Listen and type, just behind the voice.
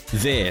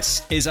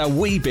This is A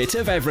Wee Bit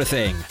of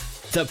Everything,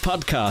 the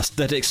podcast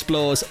that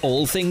explores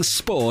all things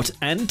sport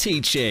and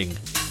teaching.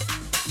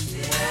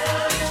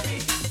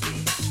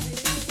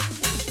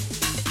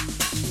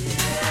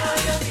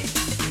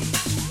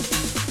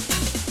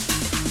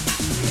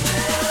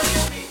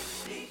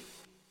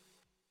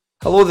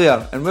 Hello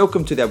there, and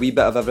welcome to the A Wee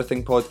Bit of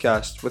Everything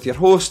podcast with your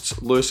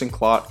hosts, Lewis and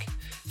Clark.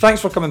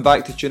 Thanks for coming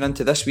back to tune in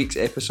to this week's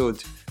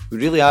episode. We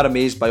really are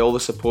amazed by all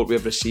the support we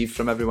have received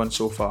from everyone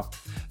so far.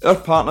 Our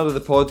partner of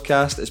the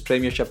podcast is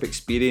Premiership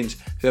Experience,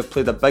 who have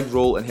played a big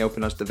role in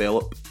helping us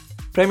develop.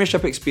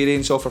 Premiership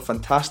Experience offer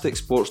fantastic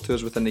sports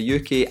tours within the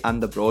UK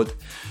and abroad,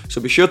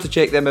 so be sure to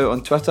check them out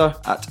on Twitter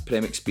at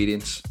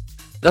PremExperience.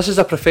 This is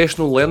a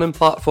professional learning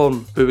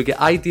platform where we get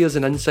ideas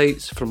and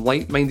insights from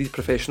like-minded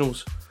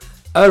professionals.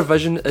 Our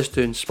vision is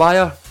to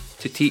inspire,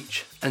 to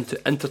teach and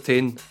to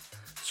entertain.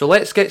 So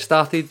let's get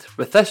started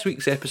with this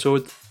week's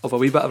episode of A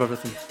Wee Bit of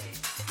Everything.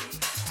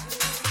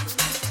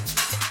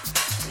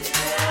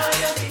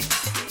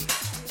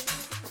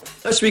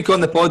 This week on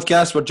the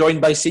podcast, we're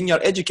joined by Senior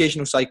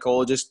Educational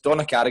Psychologist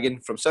Donna Carrigan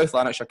from South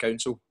Lanarkshire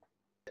Council.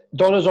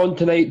 Donna's on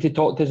tonight to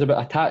talk to us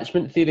about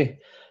attachment theory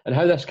and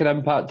how this can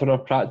impact on our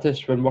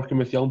practice when working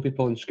with young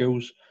people in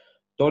schools.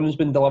 Donna's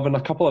been delivering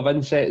a couple of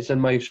insights in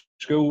my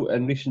school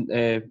in recent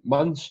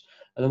months,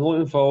 and I'm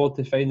looking forward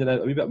to finding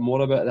out a wee bit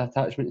more about the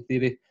attachment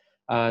theory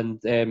and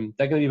digging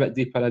a wee bit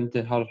deeper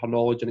into her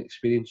knowledge and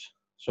experience.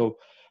 So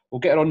we'll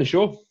get her on the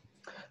show.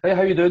 Hey,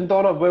 how you doing,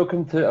 Donna?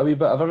 Welcome to A Wee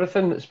Bit of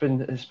Everything. It's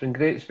been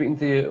great speaking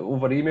to you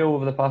over email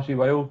over the past wee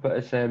while, but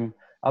it's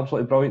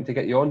absolutely brilliant to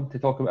get you on to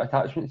talk about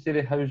attachment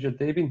theory. How's your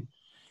day been?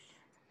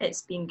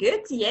 It's been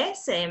good,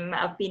 yes.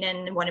 I've been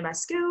in one of my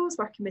schools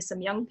working with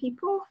some young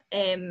people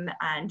and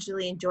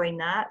really enjoying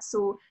that.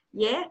 So,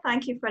 yeah,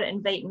 thank you for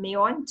inviting me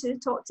on to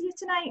talk to you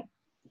tonight.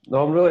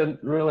 No, I'm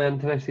really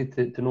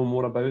interested to know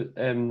more about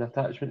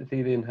attachment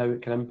theory and how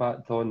it can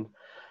impact on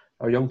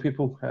our young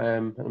people.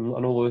 And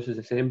I know Lewis is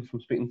the same from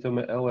speaking to him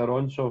earlier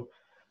on. So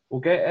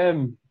we'll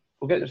move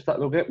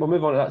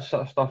on to that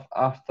sort of stuff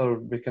after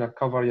we kind of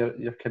cover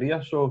your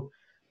career. So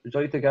would you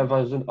like to give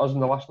us and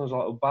the listeners a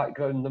little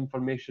background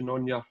information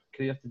on your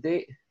career to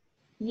date?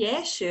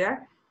 Yeah,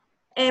 sure.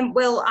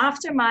 Well,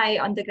 after my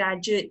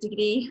undergraduate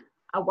degree,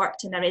 I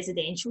worked in a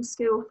residential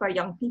school for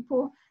young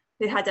people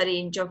who had a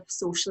range of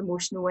social,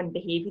 emotional and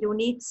behavioural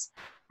needs.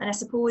 And I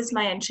suppose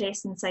my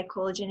interest in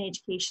psychology and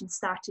education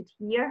started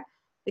here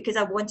because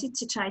I wanted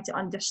to try to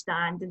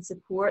understand and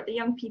support the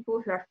young people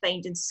who are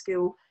finding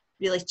school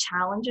really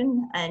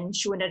challenging and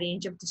showing a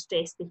range of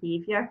distressed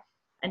behaviour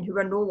and who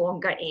are no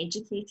longer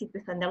educated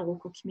within their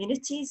local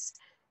communities.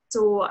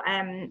 So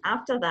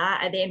after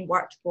that, I then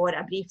worked for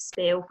a brief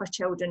spell for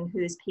children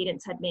whose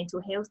parents had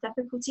mental health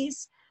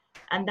difficulties.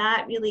 And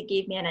that really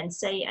gave me an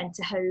insight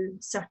into how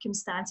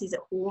circumstances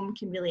at home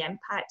can really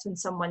impact on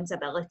someone's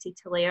ability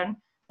to learn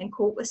and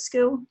cope with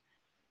school.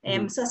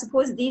 So I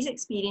suppose these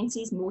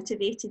experiences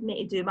motivated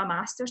me to do my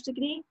master's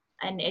degree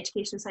in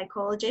educational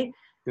psychology.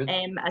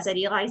 As I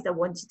realised I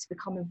wanted to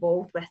become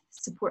involved with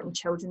supporting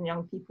children and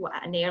young people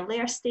at an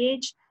earlier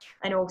stage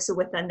and also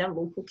within their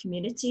local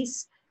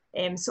communities.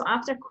 So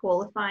after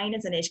qualifying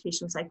as an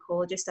educational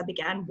psychologist, I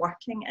began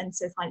working in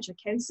South Lanarkshire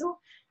Council,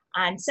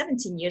 and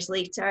 17 years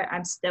later,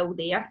 I'm still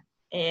there.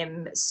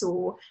 As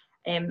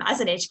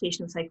an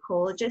educational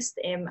psychologist,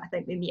 I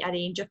think we meet a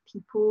range of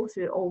people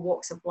through all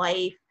walks of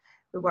life.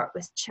 We work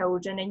with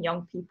children and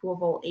young people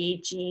of all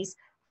ages,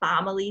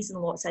 families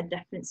in lots of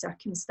different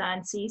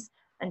circumstances,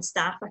 and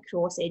staff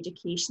across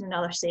education and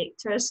other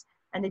sectors.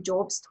 And the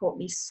job's taught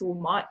me so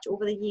much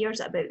over the years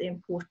about the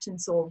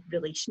importance of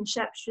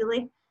relationships,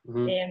 really.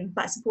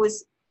 But I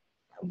suppose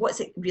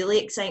what's really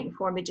exciting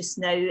for me just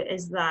now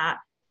is that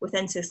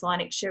within South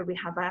Lanarkshire, we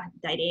have a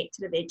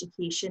director of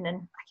education and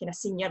a kind of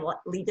senior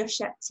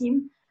leadership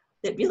team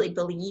that really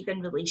believe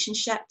in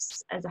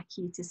relationships as a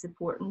key to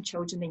supporting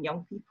children and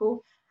young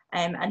people.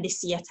 And they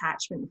see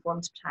attachment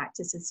informed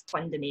practice as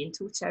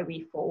fundamental to our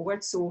way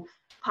forward. So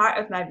part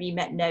of my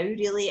remit now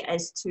really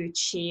is to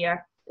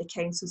chair the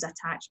council's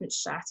attachment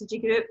strategy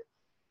group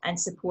and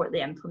support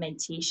the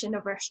implementation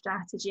of our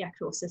strategy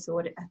across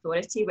the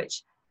authority,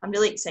 which I'm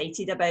really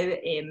excited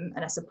about. And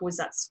I suppose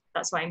that's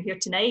why I'm here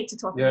tonight, to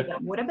talk a little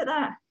bit more about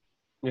that.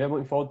 Yeah, I'm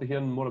looking forward to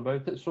hearing more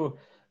about it. So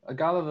I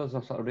gather there's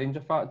a sort of range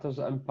of factors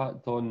that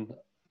impact on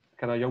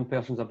kind of a young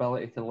person's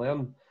ability to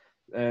learn.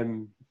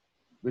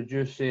 Would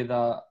you say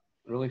that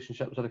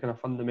relationships are a kind of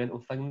fundamental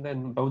thing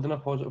then, building a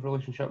positive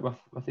relationship with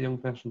a young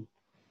person?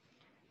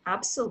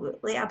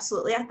 Absolutely. I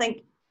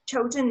think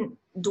children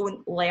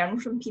don't learn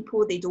from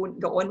people they don't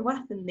get on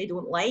with and they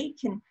don't like,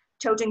 and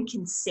children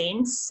can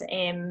sense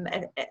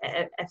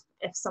if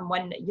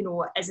someone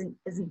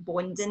isn't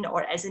bonding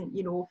or isn't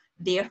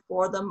there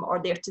for them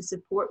or there to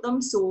support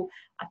them. So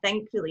I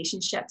think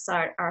relationships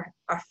are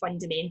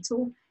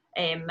fundamental,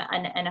 and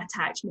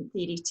attachment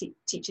theory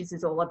teaches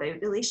us all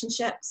about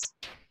relationships.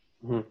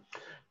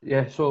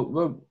 Yeah,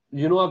 so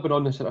I've been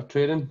on this sort of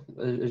training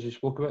as you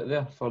spoke about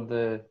there for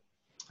the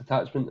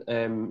attachment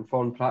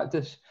informed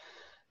practice.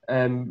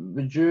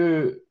 Would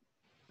you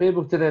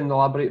able to then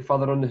elaborate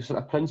further on the sort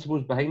of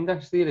principles behind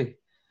this theory,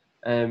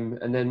 and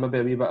then maybe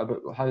a wee bit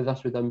about how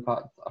this would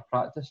impact a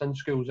practice in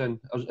schools? And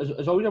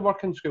is all your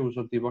work in schools,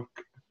 or do you work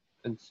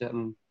in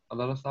certain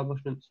other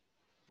establishments?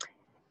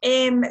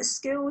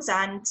 Schools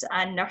and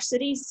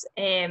nurseries,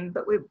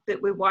 but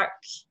we work,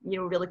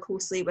 really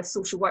closely with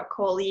social work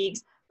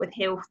colleagues, with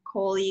health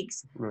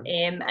colleagues, Right.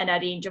 And a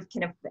range of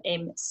kind of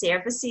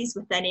services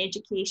within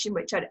education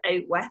which are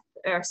out with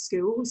our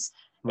schools.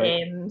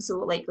 Right. So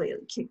like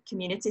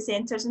community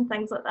centres and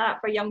things like that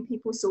for young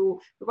people.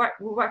 So we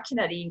work in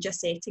a range of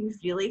settings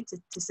really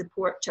to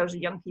support children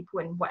and young people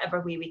in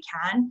whatever way we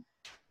can.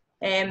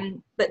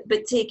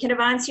 But to kind of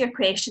answer your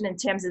question in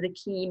terms of the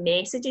key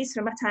messages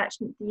from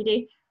attachment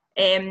theory,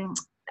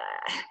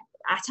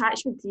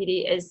 attachment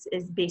theory is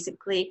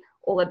basically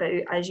all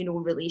about, as you know,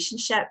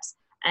 relationships,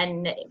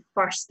 and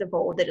first of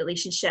all the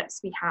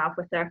relationships we have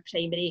with our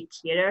primary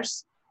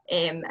carers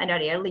in our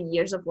early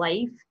years of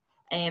life,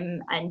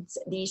 and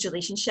these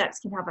relationships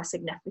can have a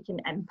significant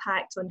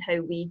impact on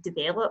how we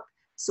develop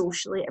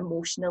socially,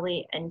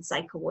 emotionally and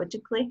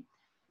psychologically.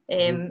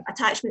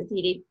 Attachment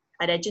theory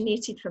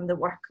originated from the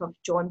work of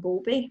John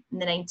Bowlby in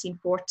the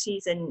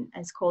 1940s and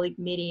his colleague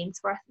Mary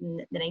Ainsworth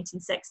in the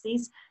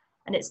 1960s.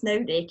 And it's now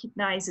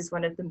recognised as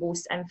one of the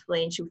most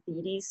influential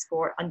theories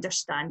for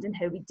understanding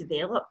how we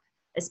develop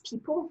as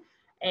people,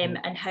 and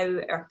how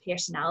our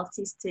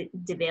personalities to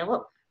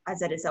develop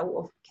as a result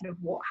of kind of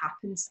what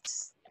happens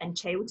in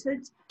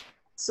childhood.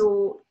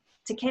 So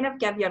to kind of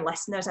give your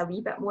listeners a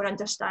wee bit more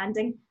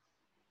understanding,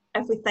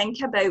 if we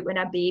think about when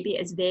a baby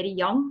is very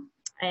young,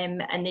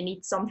 and they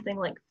need something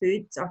like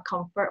food or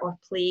comfort or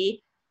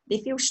play, they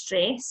feel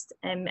stressed,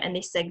 and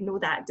they signal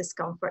that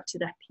discomfort to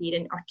their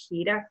parent or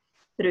carer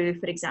through,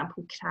 for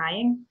example,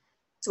 crying.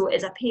 So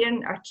it's a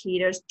parent or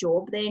carer's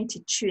job then to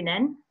tune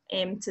in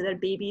to their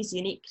baby's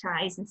unique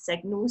cries and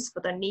signals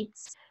for their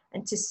needs,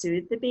 and to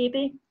soothe the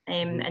baby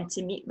and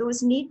to meet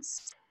those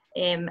needs.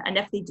 And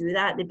if they do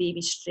that, the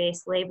baby's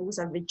stress levels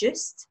are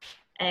reduced,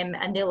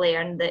 and they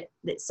learn that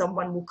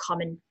someone will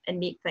come and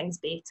make things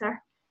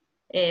better.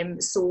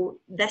 So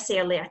this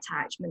early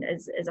attachment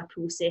is a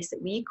process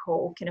that we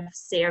call kind of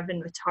serve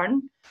and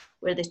return,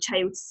 where the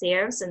child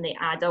serves and the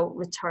adult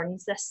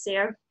returns this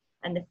serve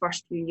in the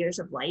first few years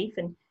of life.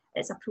 And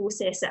it's a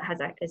process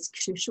that is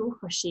crucial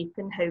for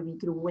shaping how we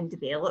grow and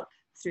develop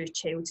through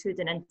childhood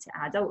and into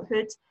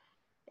adulthood.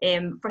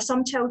 For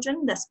some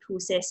children, this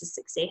process is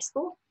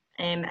successful,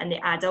 and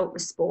the adult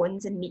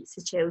responds and meets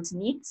the child's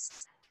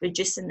needs,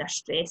 reducing their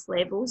stress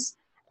levels,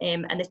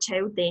 and the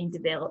child then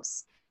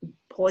develops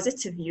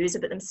positive views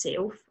about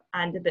themselves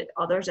and about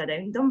others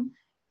around them.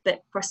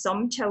 But for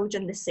some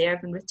children, the serve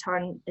and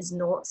return is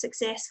not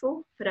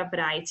successful for a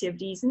variety of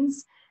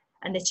reasons,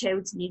 and the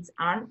child's needs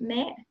aren't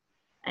met,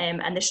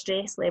 and the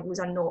stress levels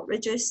are not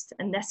reduced,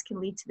 and this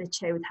can lead to the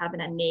child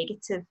having a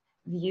negative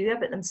view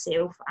about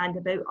themselves and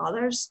about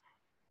others.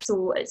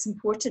 So it's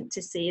important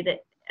to say that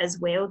as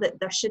well, that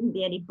there shouldn't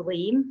be any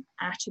blame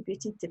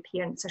attributed to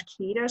parents or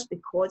carers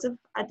because of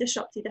a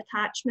disrupted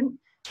attachment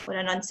or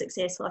an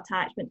unsuccessful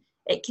attachment.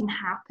 It can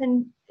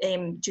happen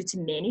due to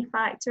many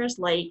factors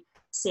like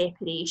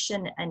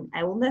separation and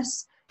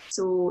illness.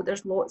 So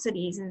there's lots of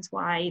reasons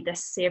why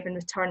this serve and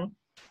return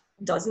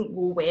doesn't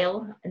go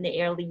well in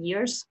the early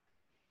years.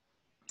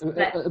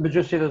 Would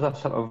you say there's a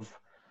sort of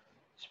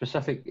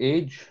specific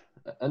age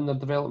in the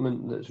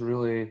development that's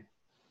really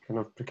kind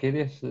of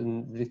precarious,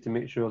 and you need to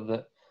make sure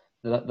that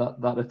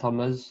return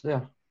is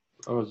there?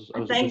 I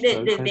think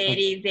that the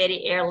very,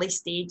 very early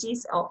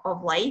stages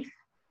of life,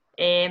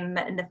 in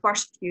the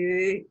first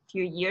few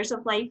years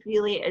of life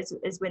really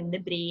is when the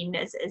brain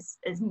is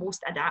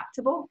most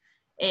adaptable.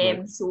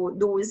 Right. So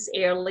those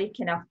early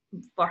kind of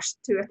first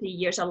 2 or 3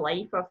 years of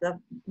life are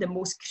the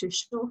most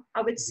crucial,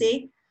 I would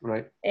say.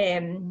 Right.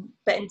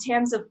 But in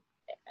terms of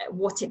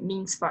what it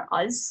means for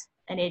us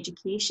in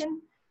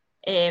education,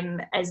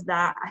 is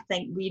that I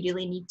think we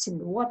really need to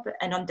know about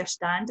and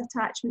understand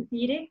attachment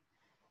theory,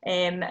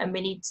 and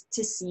we need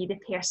to see the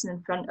person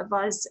in front of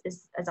us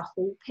as a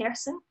whole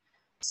person.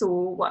 So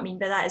what I mean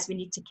by that is we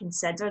need to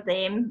consider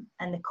them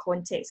in the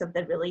context of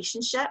their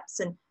relationships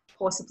and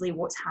possibly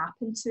what's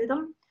happened to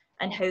them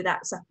and how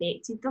that's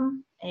affected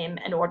them,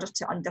 in order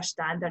to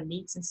understand their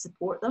needs and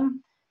support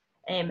them.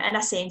 In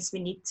a sense, we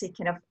need to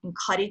kind of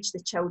encourage the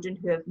children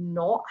who have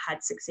not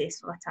had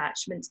successful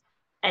attachments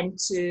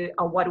into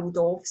a world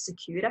of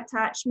secure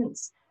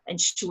attachments and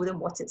show them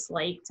what it's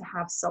like to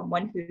have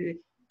someone who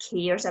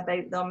cares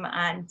about them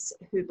and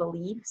who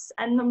believes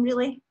in them,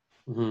 really.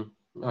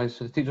 Mm-hmm.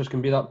 So the teachers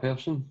can be that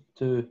person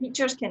to...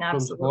 Teachers can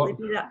absolutely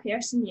be that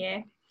person,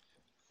 yeah.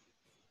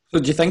 So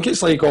do you think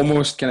it's like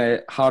almost kind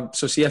of hard,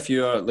 so see if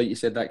you're, like you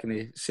said, that kind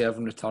of serve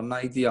and return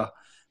idea,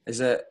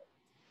 do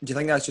you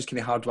think that's just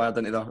kind of hardwired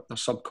into their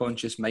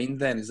subconscious mind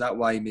then? Is that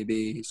why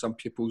maybe some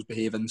pupils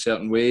behave in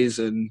certain ways,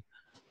 and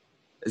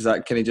is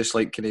that kind of just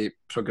like kind of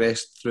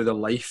progressed through their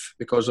life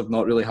because they've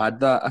not really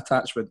had that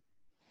attachment?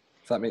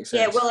 If that makes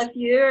sense. Yeah, well, if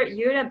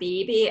you're a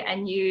baby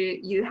and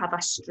you have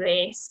a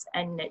stress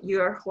and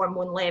your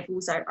hormone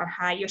levels are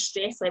high, your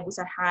stress levels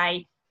are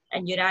high,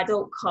 and your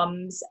adult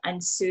comes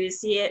and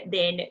soothes you,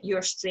 then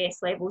your stress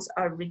levels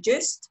are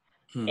reduced.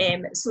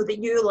 So that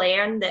you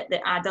learn that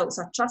the adults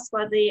are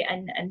trustworthy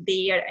and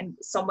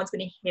someone's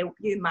going to help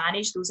you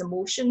manage those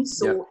emotions.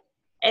 So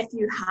if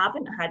you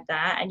haven't had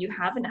that, and you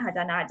haven't had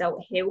an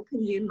adult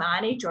helping you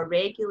manage or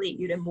regulate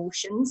your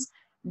emotions,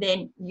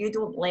 then you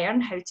don't learn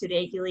how to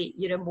regulate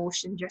your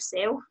emotions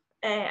yourself,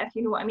 if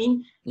you know what I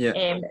mean.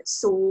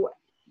 So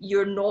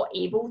you're not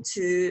able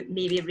to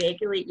maybe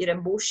regulate your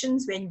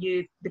emotions when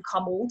you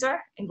become older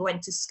and go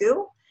into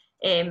school.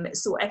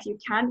 So if you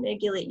can't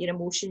regulate your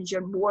emotions,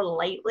 you're more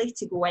likely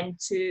to go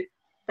into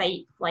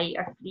fight, flight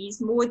or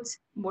freeze mode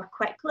more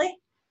quickly,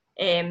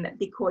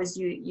 because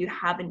you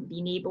haven't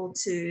been able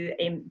to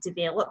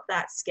develop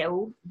that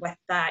skill with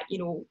that, you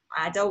know,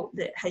 adult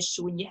that has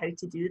shown you how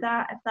to do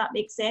that, if that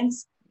makes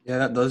sense. Yeah,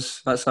 that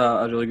does. That's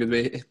a really good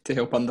way to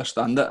help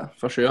understand it,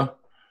 for sure.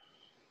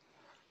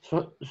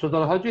 So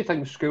Donna, how do you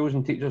think schools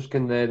and teachers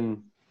can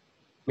then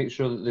make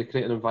sure that they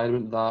create an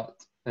environment that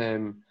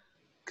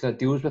kind of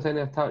deals with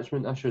any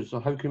attachment issues? Or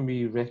how can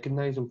we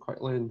recognise them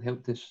quickly and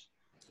help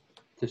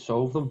to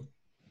solve them?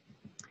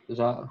 Is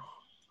that...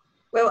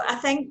 Well, I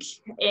think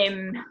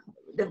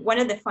one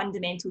of the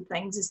fundamental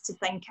things is to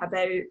think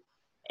about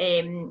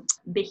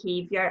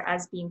behaviour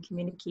as being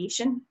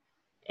communication.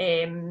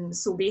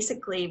 So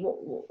basically,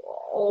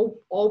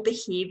 all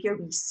behaviour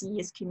we see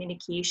is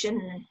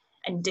communication,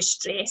 and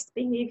distressed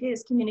behaviour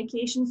is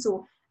communication.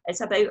 So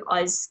it's about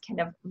us kind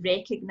of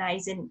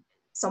recognising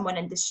someone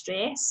in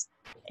distress,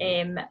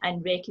 and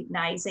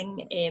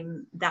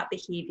recognising that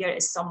behaviour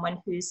as someone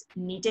who's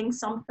needing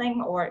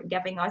something or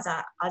giving us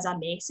a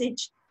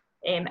message.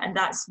 And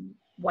that's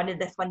one of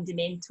the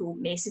fundamental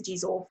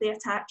messages of the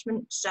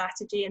attachment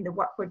strategy and the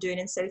work we're doing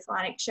in South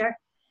Lanarkshire.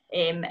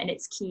 And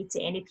it's key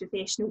to any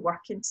professional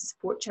working to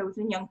support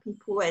children and young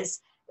people, is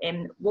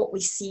what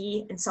we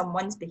see in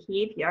someone's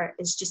behaviour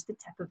is just the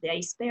tip of the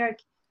iceberg.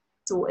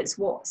 So it's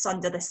what's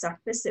under the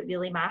surface that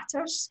really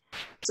matters.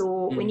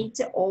 So we need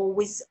to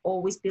always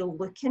be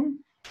looking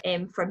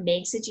for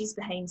messages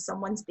behind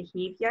someone's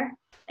behaviour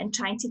and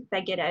trying to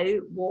figure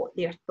out what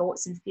their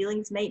thoughts and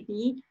feelings might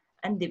be,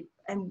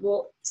 and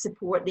what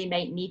support they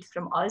might need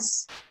from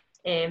us.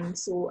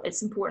 So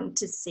it's important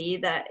to say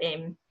that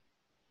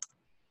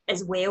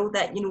as well,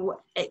 that, you know,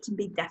 it can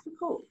be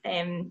difficult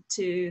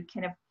to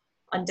kind of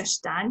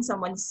understand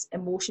someone's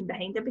emotion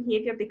behind their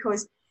behaviour,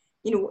 because,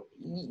 you know,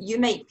 you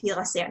might feel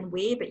a certain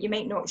way, but you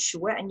might not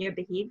show it in your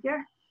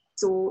behaviour.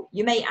 So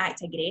you might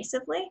act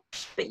aggressively,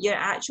 but your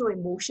actual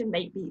emotion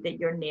might be that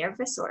you're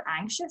nervous or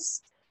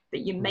anxious,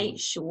 but you might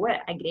show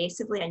it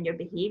aggressively in your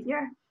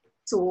behaviour.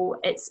 So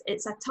it's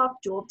a tough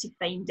job to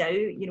find out,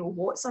 you know,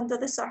 what's under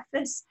the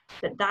surface,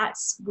 but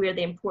that's where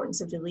the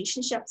importance of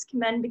relationships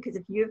come in, because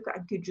if you've got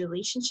a good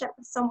relationship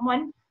with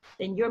someone,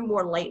 then you're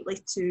more likely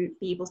to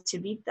be able to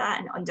read that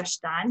and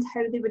understand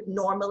how they would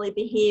normally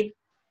behave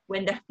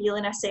when they're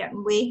feeling a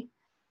certain way.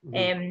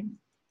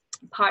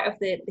 Part of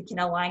the kind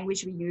of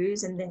language we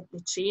use in the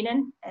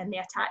training and the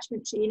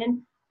attachment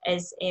training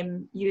is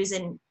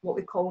using what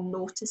we call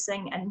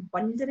noticing and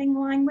wondering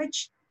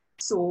language.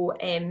 So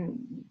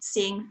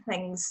saying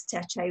things to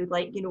a child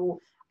like, you know,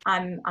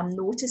 I'm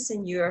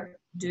noticing you're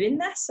doing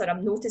this, or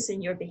I'm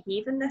noticing you're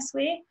behaving this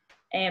way,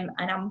 and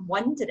I'm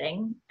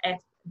wondering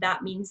if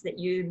that means that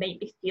you might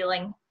be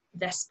feeling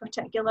this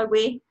particular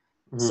way.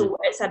 So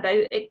it's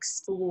about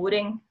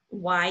exploring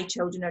why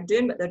children are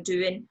doing what they're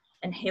doing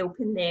and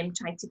helping them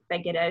try to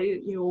figure out,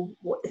 you know,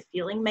 what the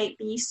feeling might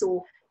be.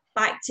 So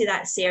back to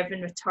that serve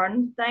and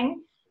return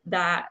thing,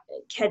 that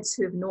kids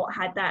who have not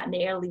had that in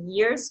the early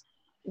years,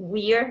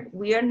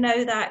 we're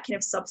now that kind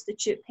of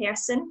substitute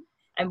person,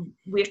 and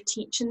we're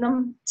teaching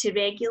them to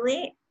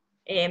regulate,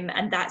 and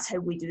that's how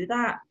we do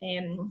that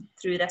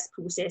through this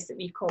process that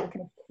we call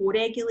kind of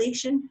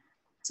co-regulation.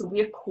 So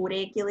we're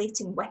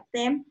co-regulating with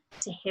them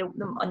to help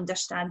them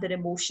understand their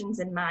emotions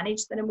and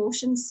manage their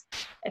emotions,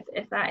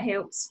 if that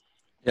helps.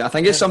 Yeah, I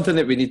think it's something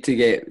that we need to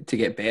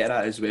get better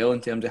at as well,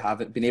 in terms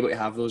of being able to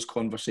have those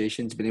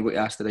conversations, being able to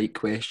ask the right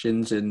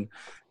questions, and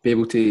be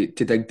able to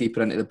dig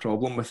deeper into the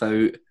problem without,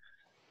 you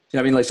know what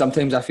I mean? Like,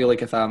 sometimes I feel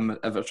like if I'm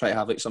ever trying to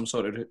have like some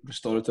sort of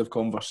restorative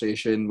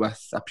conversation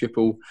with a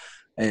pupil,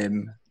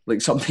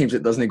 like sometimes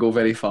it doesn't go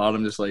very far.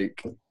 I'm just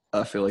like,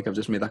 I feel like I've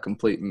just made a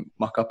complete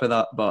muck up of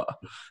that. But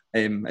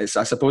I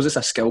suppose it's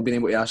a skill, being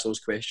able to ask those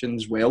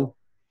questions well.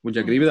 Would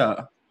you agree with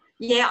that?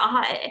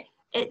 Yeah,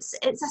 it's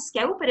a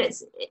skill, but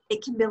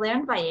it can be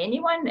learned by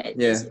anyone.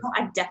 It's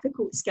not a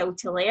difficult skill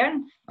to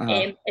learn.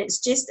 It's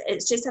just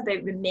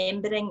about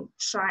remembering,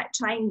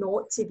 trying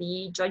not to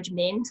be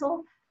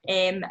judgmental.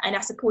 And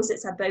I suppose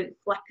it's about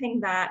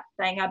flipping that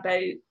thing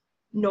about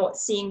not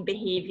seeing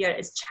behaviour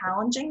as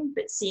challenging,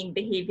 but seeing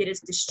behaviour as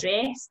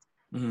distressed.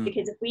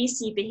 Because if we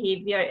see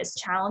behaviour as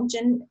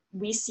challenging,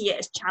 we see it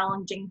as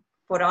challenging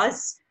for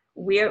us.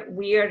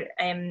 We're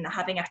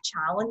having a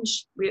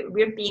challenge.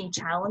 We're being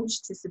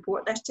challenged to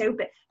support this child.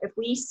 But if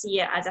we see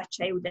it as a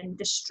child in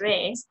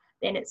distress,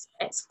 then it's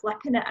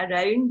flipping it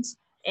around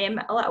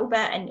a little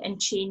bit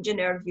and changing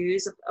our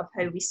views of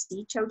how we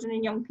see children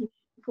and young people.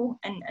 people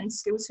in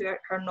schools who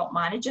are not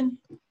managing.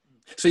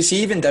 So you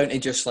see, even down to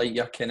just like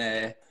your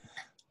kind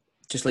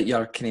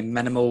of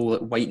minimal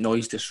white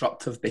noise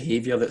disruptive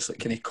behaviour that's like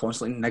kind of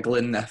constantly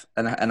niggling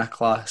in a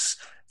class.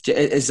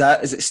 Is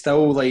it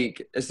still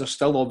like, is there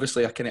still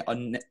obviously a kind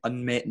of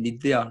unmet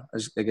need there?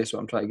 Is I guess what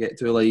I'm trying to get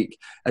to. Like,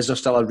 is there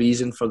still a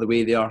reason for the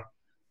way they are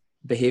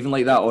behaving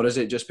like that, or is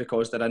it just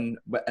because they're in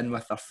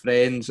with their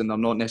friends and they're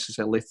not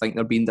necessarily think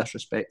they're being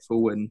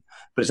disrespectful,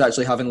 but it's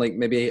actually having like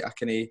maybe a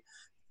kind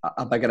of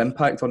a bigger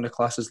impact on the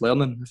class's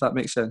learning, if that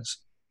makes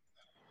sense?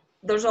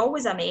 There's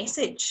always a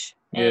message.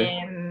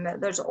 Yeah.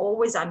 There's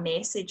always a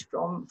message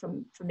from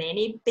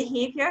any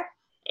behaviour,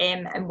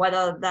 and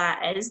whether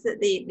that is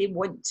that they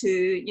want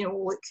to,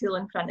 look cool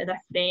in front of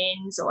their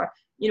friends, or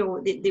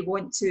they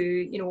want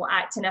to,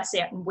 act in a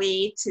certain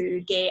way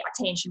to get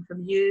attention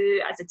from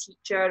you as a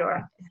teacher,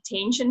 or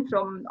attention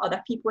from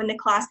other people in the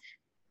class.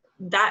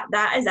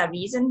 That is a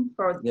reason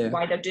for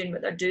why they're doing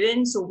what they're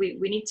doing. So we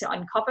need to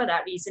uncover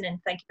that reason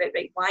and think about,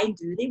 right, why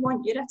do they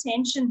want your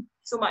attention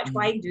so much?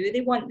 Why do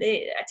they want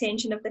the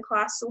attention of the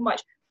class so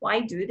much?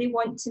 Why do they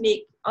want to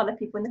make other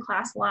people in the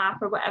class laugh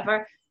or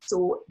whatever?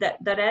 So that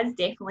there is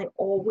definitely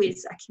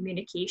always a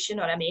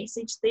communication or a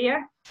message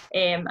there,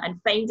 and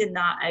finding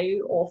that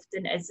out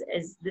often is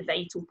the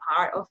vital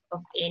part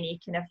of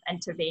any kind of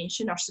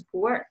intervention or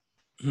support.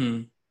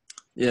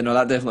 Yeah, no,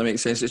 that definitely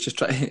makes sense. It's just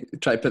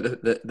try to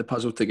put the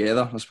puzzle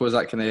together. I suppose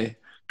that kind of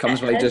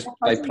comes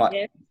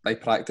by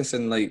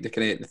practicing like the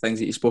kind of the things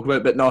that you spoke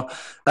about. But no,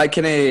 that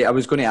kind of, I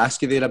was going to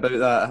ask you there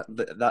about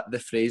that the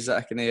phrase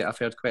that I've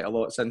heard quite a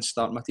lot since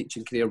starting my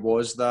teaching career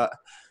was that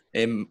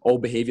all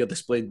behaviour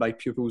displayed by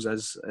pupils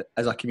is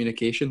a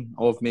communication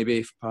of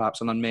maybe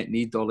perhaps an unmet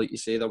need, or like you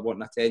say, they're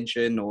wanting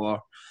attention or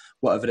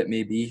whatever it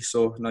may be.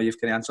 So no, you've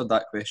kind of answered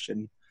that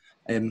question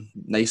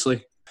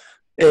nicely.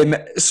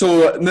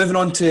 So moving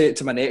on to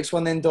my next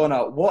one then,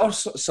 Donna, what are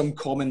some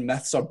common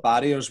myths or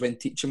barriers when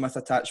teaching with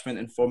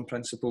attachment-informed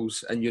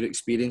principles in your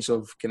experience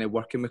of kind of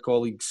working with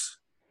colleagues?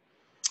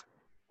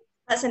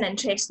 That's an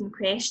interesting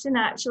question,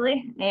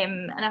 actually,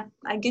 and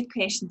a good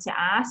question to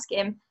ask.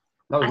 That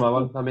was my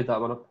one. I made that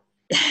one up.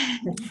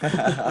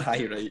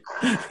 Aye, right.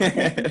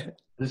 I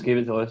just gave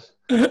it to us.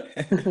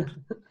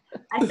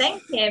 I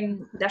think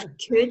there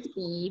could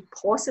be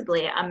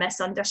possibly a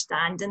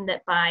misunderstanding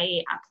that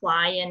by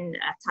applying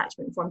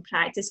attachment-informed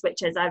practice,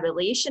 which is a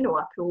relational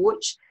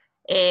approach,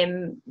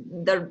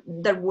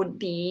 there won't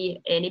be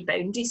any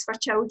boundaries for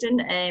children,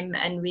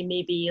 and we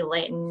may be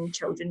letting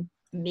children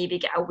maybe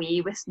get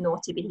away with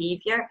naughty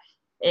behaviour.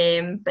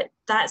 But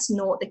that's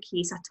not the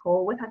case at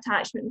all with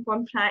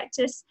attachment-informed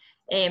practice,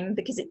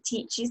 because it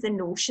teaches the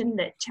notion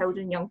that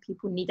children and young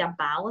people need a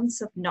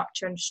balance of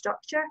nurture and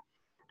structure,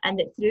 and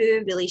that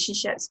through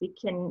relationships we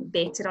can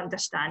better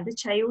understand the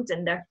child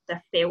and their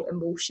felt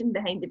emotion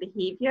behind the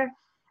behaviour.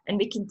 And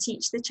we can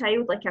teach the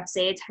child, like I've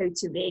said, how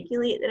to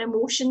regulate their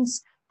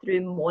emotions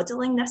through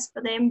modelling this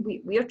for them.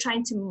 We are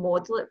trying to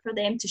model it for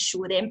them to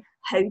show them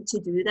how to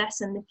do this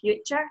in the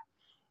future.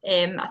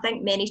 I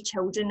think many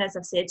children, as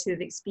I've said, who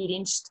have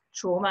experienced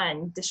trauma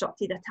and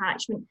disrupted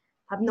attachment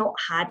have not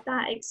had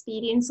that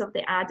experience of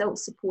the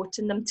adults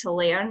supporting them to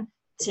learn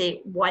to,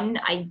 one,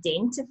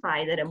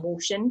 identify their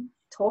emotion,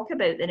 talk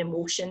about their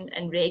emotion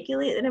and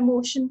regulate their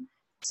emotion.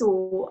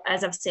 So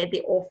as I've said,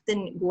 they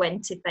often go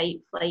into fight,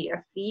 flight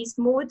or freeze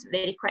mode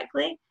very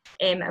quickly,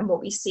 and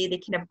what we say, they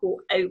kind of go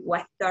out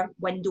with their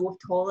window of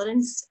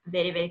tolerance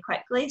very, very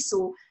quickly.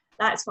 So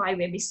that's why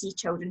when we see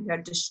children who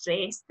are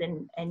distressed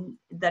and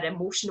their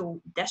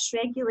emotional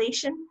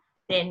dysregulation,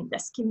 then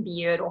this can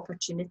be our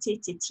opportunity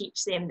to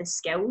teach them the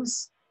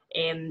skills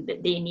that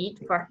they need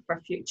for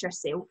future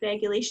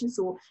self-regulation.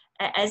 So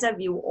it is a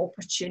real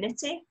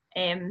opportunity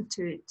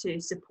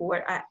to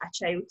support a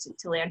child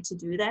to learn to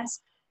do this.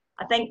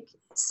 I think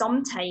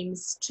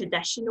sometimes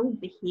traditional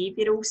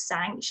behavioural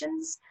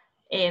sanctions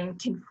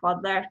can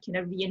further kind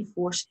of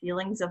reinforce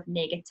feelings of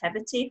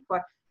negativity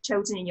for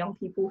children and young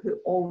people who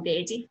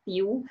already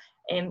feel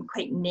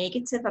quite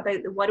negative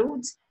about the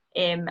world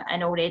and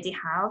already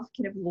have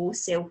kind of low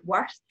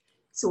self-worth.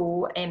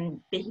 So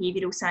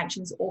behavioural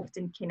sanctions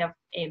often kind of,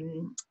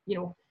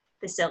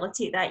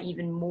 facilitate that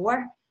even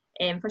more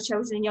for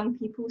children and young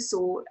people.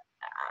 So,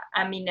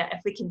 I mean,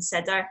 if we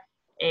consider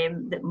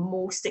that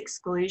most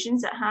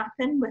exclusions that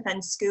happen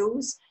within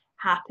schools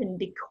happen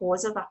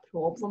because of a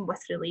problem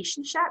with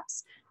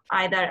relationships,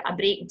 either a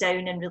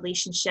breakdown in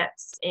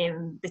relationships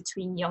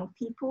between young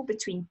people,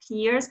 between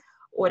peers,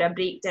 or a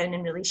breakdown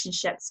in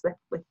relationships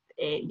with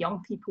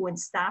young people and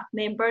staff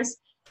members.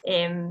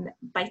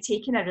 By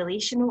taking a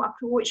relational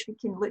approach, we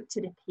can look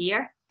to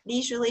repair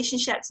these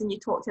relationships, and you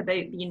talked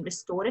about being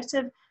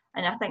restorative,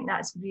 and I think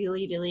that's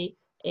really, really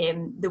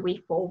the way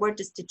forward,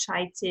 is to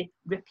try to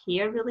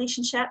repair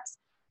relationships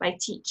by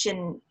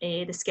teaching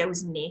the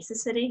skills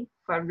necessary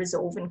for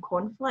resolving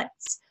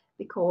conflicts,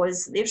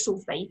 because they're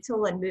so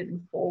vital in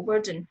moving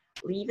forward and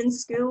leaving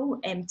school,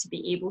 to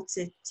be able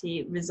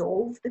to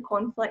resolve the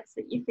conflicts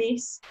that you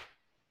face.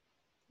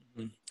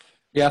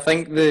 Yeah, I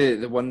think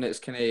the one that's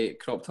kind of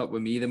cropped up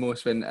with me the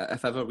most, when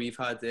if ever we've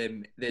had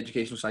the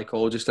educational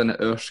psychologist in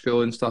at our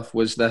school and stuff,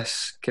 was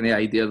this kind of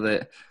idea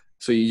that,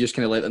 so you just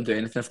kind of let them do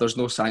anything. If there's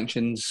no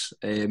sanctions,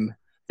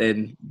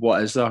 then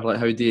what is there? Like,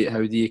 how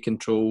do you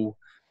control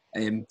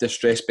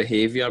distress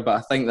behaviour? But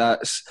I think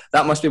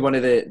that must be one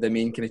of the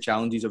main kind of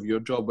challenges of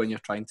your job, when you're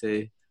trying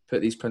to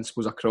put these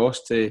principles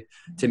across to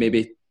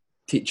maybe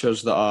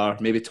teachers that are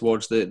maybe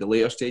towards the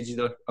later stages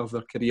of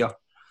their career.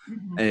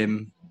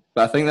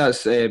 But I think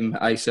that's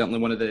certainly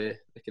one of the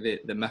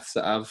myths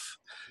that I've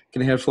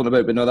kind of heard floating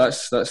about. But no,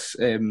 that's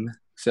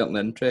certainly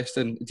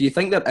interesting. Do you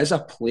think there is a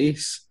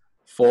place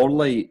for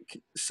like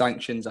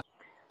sanctions? I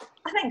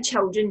think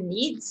children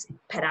need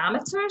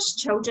parameters.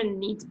 Children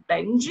need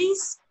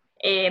boundaries.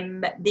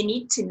 They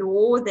need to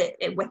know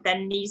that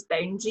within these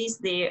boundaries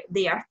they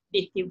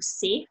feel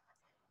safe.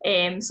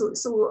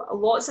 So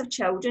lots of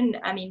children,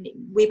 I mean,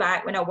 way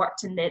back when I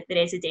worked in the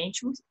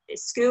residential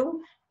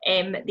school,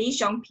 these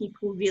young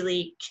people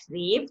really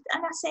craved,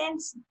 in a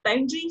sense,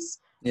 boundaries.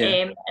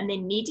 Yeah. And they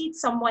needed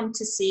someone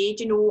to say,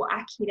 you know,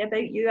 I care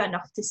about you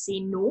enough to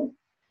say no.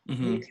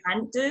 You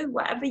can't do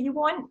whatever you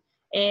want.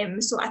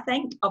 So I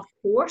think, of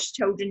course,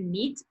 children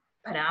need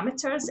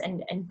parameters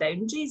and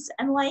boundaries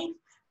in life,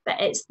 but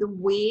it's the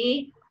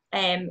way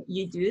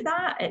you do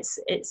that.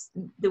 It's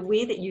the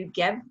way that you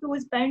give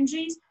those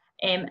boundaries,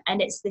 and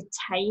it's the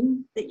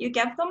time that you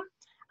give them.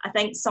 I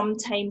think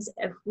sometimes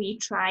if we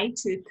try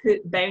to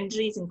put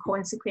boundaries and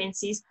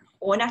consequences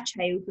on a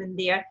child when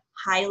they're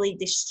highly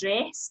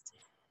distressed,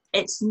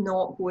 it's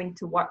not going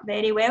to work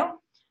very well.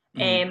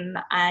 And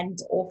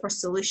offer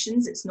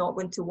solutions, it's not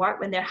going to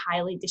work when they're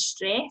highly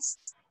distressed,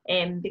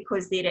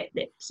 because they're at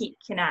the peak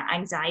kind of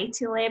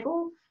anxiety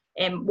level.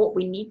 What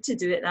we need to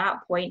do at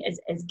that point is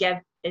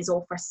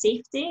offer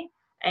safety,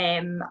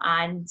 and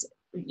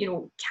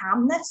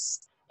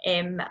calmness,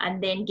 and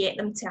then get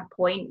them to a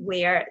point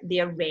where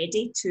they're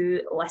ready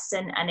to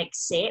listen and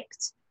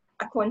accept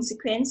a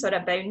consequence or a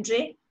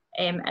boundary,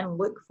 and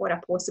look for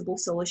a possible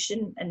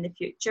solution in the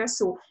future.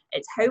 So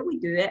it's how we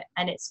do it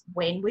and it's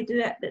when we do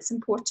it that's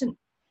important.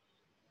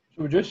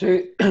 So would you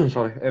say,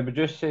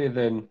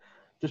 then,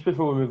 just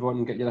before we move on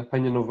and get your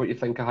opinion of what you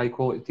think a high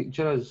quality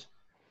teacher is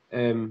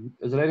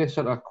there any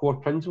sort of core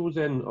principles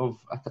then of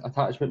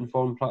attachment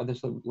informed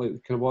practice, like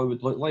kind of what it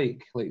would look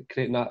like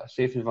creating that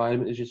safe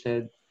environment, as you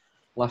said,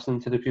 listening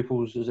to the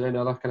pupils? Is there any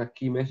other kind of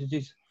key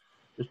messages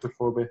just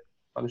before we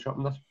finish up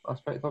on this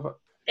aspect of it?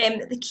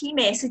 The key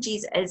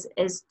messages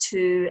is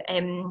to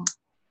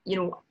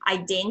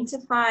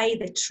identify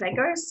the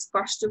triggers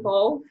first of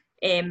all,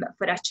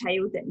 for a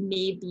child that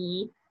may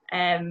be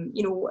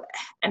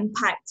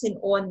impacting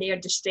on their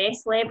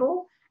distress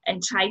level,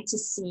 and try to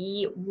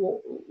see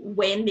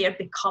when they're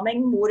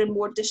becoming more and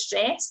more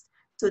distressed,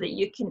 so that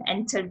you can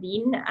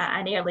intervene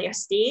at an earlier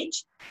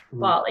stage.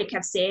 But like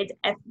I've said,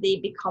 if they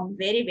become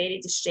very,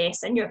 very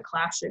distressed in your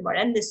classroom or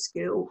in the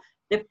school,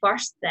 the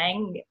first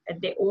thing,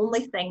 the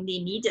only thing they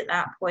need at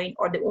that point,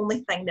 or the only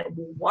thing that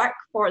will work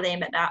for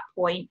them at that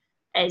point,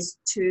 is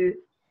to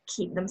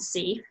keep them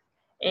safe,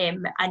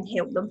 and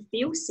help them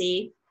feel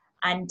safe,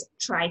 and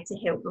try to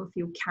help them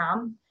feel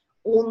calm.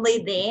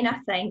 Only then, I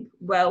think,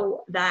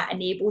 will that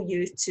enable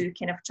you to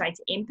kind of try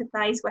to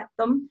empathise with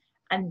them,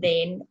 and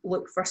then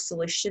look for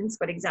solutions.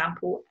 For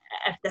example,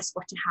 if this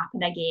were to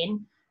happen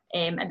again,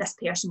 and this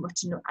person were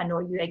to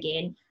annoy you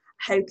again,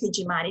 how could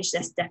you manage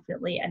this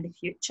differently in the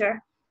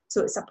future?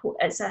 So I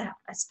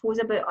suppose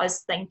about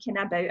us thinking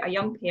about a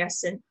young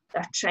person,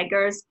 their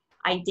triggers,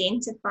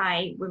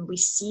 identify when we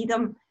see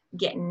them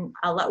getting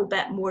a little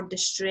bit more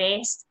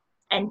distressed,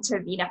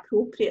 intervene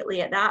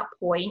appropriately at that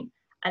point,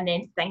 and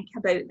then think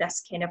about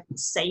this kind of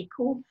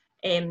cycle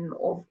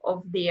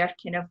of their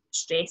kind of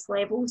stress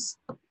levels.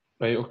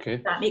 Right, okay.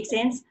 Does that make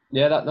sense?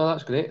 Yeah,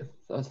 that's great.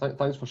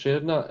 Thanks for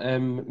sharing that.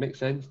 It makes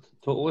sense,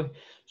 totally.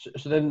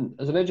 So then,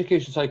 as an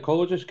education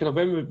psychologist, kind of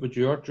when would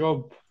your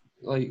job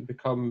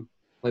become,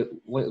 at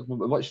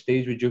what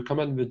stage would you come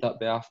in? Would that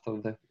be after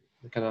the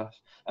kind of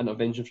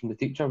intervention from the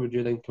teacher? Would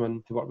you then come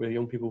in to work with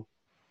young people?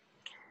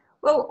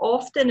 Well,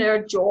 often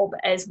our job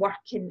is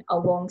working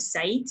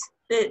alongside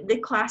the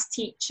class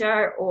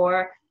teacher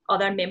or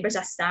other members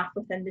of staff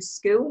within the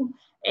school.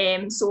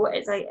 So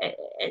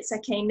it's a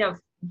kind of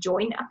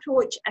joint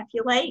approach, if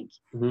you like,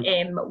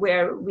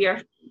 where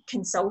we're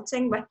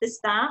consulting with the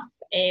staff,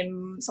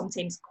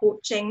 sometimes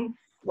coaching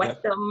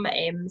with them,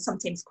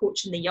 sometimes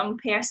coaching the young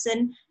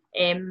person,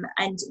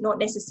 and not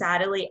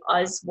necessarily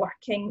us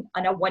working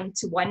on a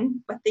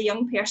one-to-one with the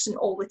young person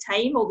all the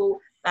time, although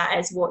that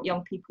is what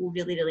young people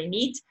really, really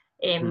need.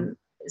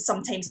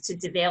 Sometimes to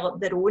develop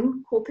their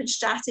own coping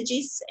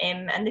strategies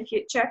in the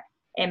future.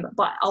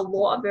 But a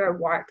lot of our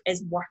work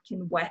is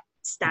working with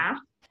staff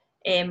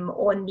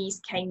on these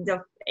kind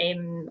of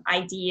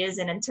ideas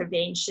and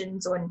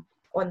interventions, on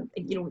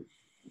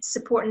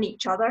supporting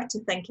each other to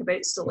think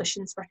about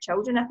solutions for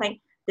children. I think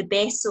the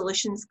best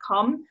solutions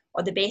come,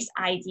 or the best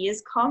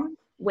ideas come,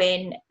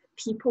 when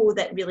people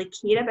that really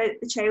care about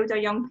the child or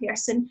young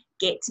person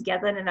get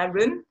together in a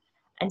room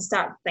and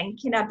start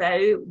thinking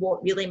about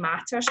what really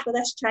matters for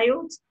this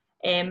child,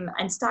 and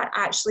start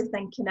actually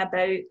thinking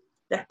about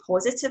their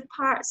positive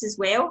parts as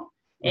well.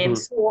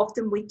 So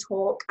often we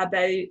talk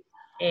about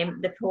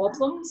the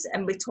problems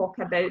and we talk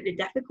about the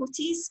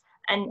difficulties,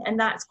 and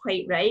that's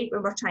quite right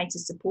when we're trying to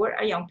support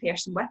a young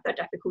person with their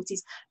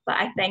difficulties. But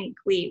I think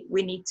we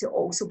need to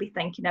also be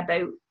thinking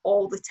about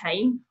all the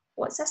time,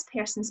 what's this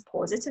person's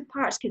positive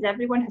parts, because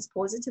everyone has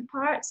positive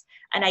parts,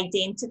 and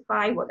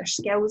identify what their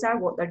skills are,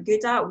 what they're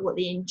good at, what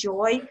they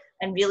enjoy,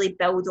 and really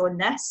build on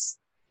this.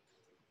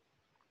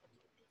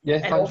 Yeah,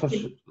 and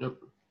thanks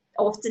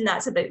often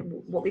that's about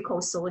what we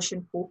call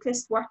solution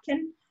focused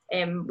working.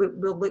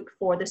 We'll look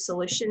for the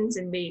solutions,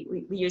 and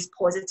we use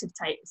positive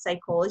type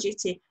psychology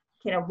to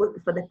kind of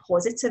look for the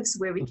positives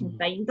where we can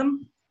find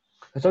them.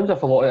 It sounds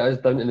like a lot of it is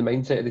down to the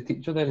mindset of the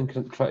teacher there, and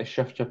kind of try to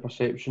shift your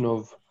perception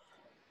of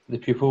the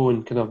pupil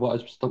and kind of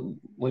what is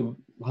like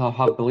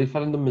have belief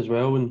in them as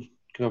well, and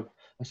kind of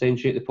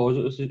accentuate the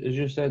positives as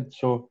you said.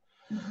 So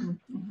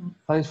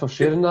thanks for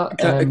sharing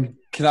that.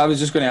 I was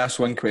just going to ask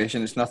one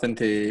question. It's nothing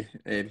to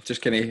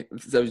just kind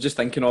of. I was just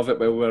thinking of it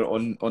while we're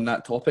on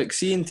that topic.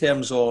 See, in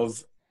terms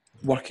of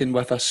working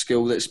with a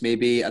school that's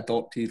maybe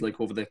adopted, like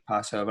over the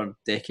past however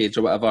decades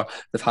or whatever,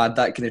 they've had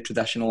that kind of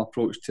traditional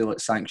approach to like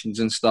sanctions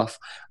and stuff,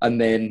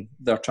 and then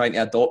they're trying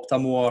to adopt a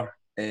more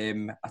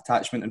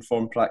attachment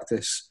informed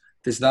practice.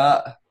 Does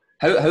that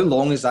how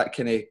long is that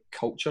kind of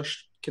culture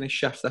kind of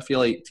shift? I feel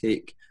like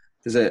take.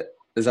 Is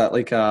that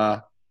like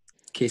a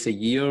case of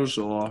years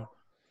or?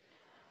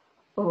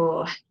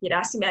 Oh, you're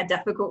asking me a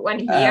difficult one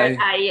here.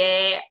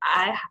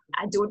 I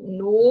don't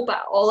know,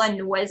 but all I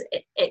know is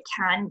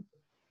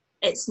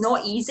it's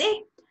not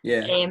easy,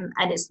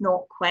 and it's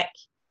not quick,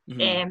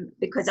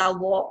 because a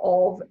lot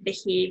of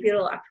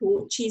behavioural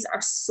approaches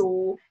are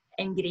so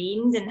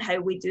ingrained in how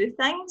we do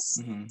things,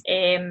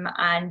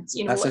 and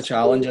you know, that's a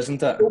challenge,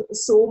 isn't it?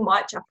 So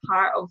much a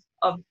part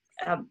of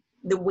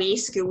the way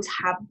schools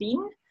have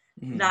been,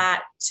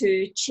 that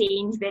to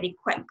change very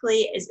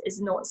quickly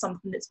is not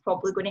something that's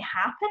probably going to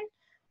happen.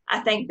 I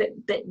think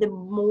that the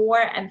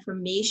more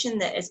information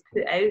that is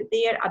put out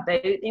there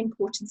about the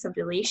importance of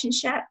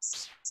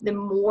relationships, the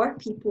more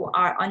people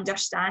are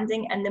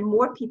understanding, and the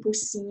more people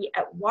see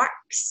it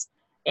works,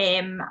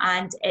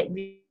 and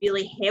it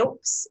really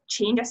helps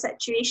change a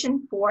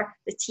situation for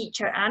the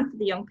teacher and for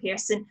the young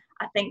person.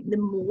 I think the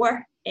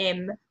more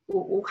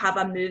we'll have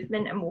a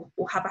movement, and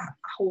we'll have a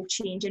whole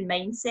change in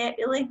mindset,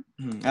 really.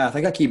 I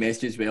think a key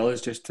message as well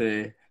is just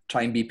to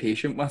try and be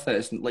patient with it.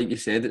 It's like you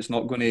said, it's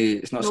not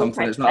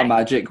a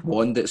magic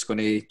wand that's going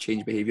to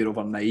change behaviour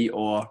overnight,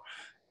 or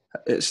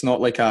it's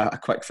not like a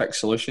quick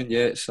fix solution.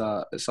 It's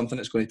something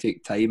that's going to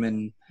take time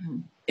and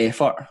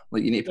effort.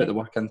 Like you need to put the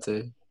work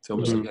into to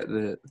obviously get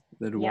the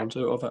rewards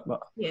out of it.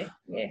 But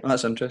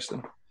that's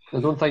interesting. I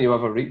don't think you'll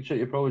ever reach it.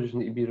 You probably just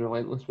need to be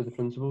relentless with the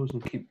principles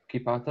and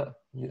keep at it.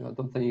 I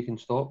don't think you can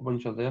stop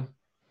once you're there.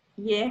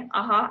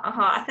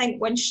 I think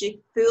once you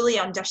fully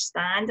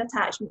understand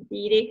attachment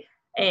theory,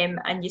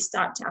 and you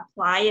start to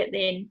apply it,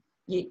 then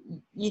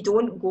you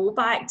don't go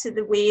back to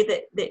the way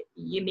that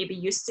you maybe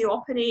used to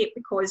operate,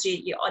 because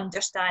you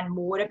understand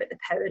more about the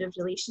power of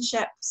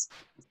relationships.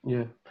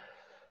 Yeah.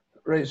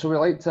 Right, so we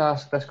like to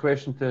ask this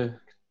question to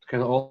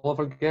kind of all of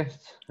our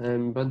guests.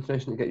 It'd be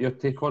interesting to get your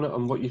take on it,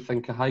 and what you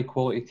think a high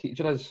quality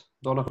teacher is,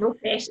 Donna.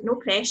 No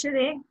pressure,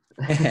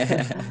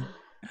 eh?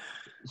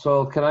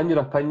 So, in your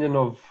opinion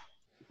of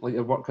like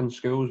your work in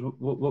schools,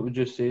 what would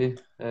you say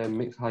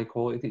makes a high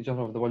quality teacher,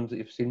 of the ones that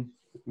you've seen,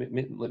 make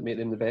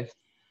them the best?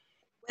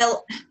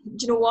 Well,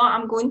 do you know what?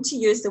 I'm going to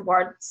use the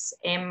words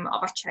of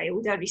a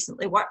child I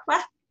recently worked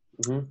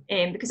with,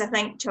 because I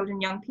think children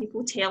and young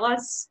people tell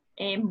us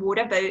more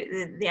about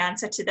the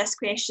answer to this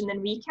question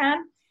than we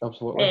can.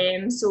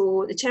 Absolutely.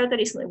 So the child I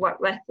recently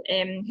worked with,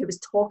 who was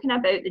talking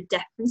about the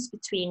difference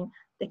between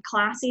the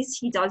classes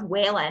he does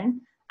well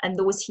in and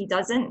those he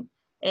doesn't.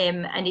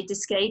 And he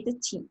described the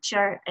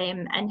teacher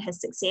in his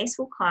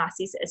successful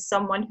classes as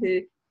someone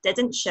who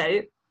didn't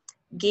shout,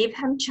 gave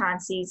him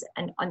chances,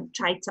 and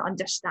tried to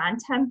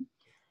understand him.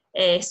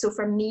 So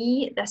for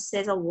me, this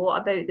says a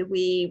lot about the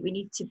way we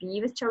need to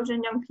be with children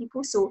and young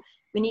people. So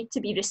we need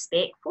to be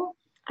respectful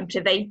and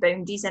provide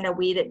boundaries in a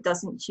way that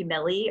doesn't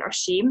humiliate or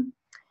shame.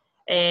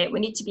 We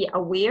need to be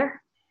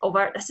aware of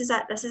this is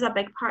a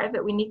big part of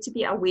it. We need to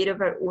be aware of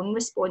our own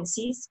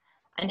responses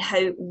and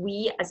how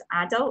we as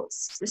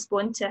adults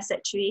respond to a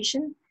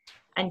situation,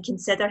 and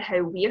consider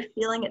how we're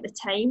feeling at the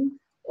time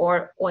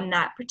or on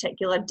that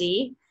particular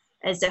day.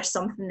 Is there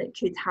something that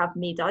could have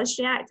made us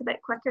react a bit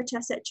quicker to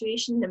a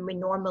situation than we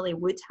normally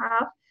would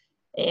have?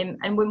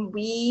 And when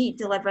we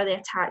deliver the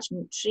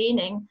attachment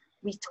training,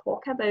 we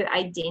talk about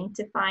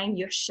identifying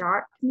your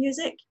sharp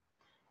music.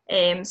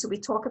 So we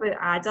talk about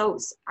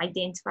adults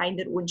identifying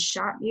their own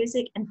sharp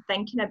music and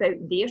thinking about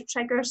their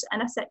triggers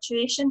in a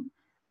situation.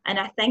 And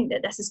I think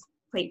that this is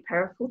quite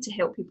powerful to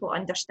help people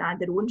understand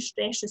their own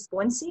stress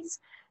responses,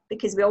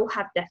 because we all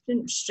have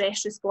different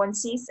stress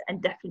responses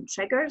and different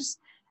triggers,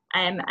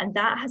 and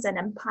that has an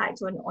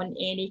impact on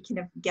any kind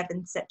of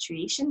given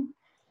situation.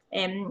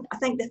 I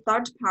think the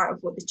third part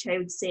of what the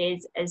child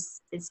says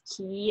is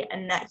key,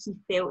 in that he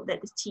felt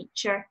that the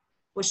teacher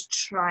was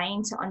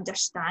trying to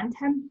understand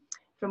him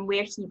from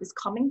where he was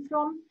coming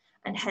from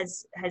and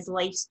his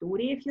life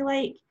story, if you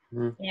like.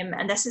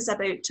 And this is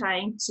about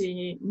trying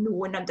to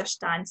know and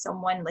understand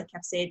someone, like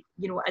I've said,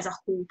 as a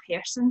whole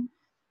person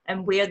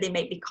and where they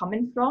might be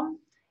coming from,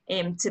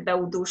 to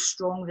build those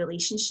strong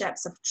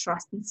relationships of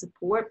trust and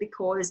support.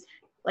 Because,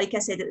 like I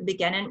said at the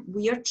beginning,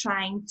 we are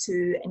trying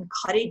to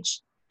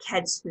encourage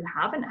kids who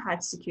haven't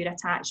had secure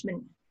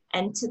attachment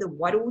into the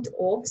world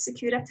of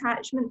secure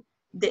attachment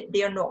that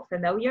they're not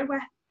familiar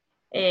with.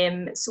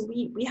 So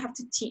we have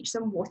to teach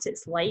them what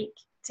it's like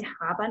to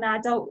have an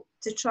adult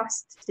to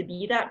trust, to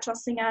be that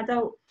trusting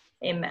adult,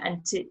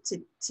 and to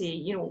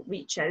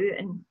reach out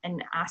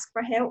and ask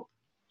for help.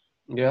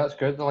 Yeah, that's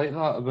good. I like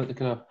that, about the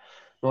kind of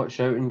not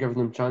shouting, giving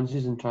them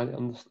chances and trying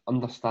to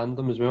understand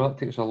them as well. That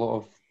takes a lot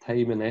of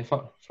time and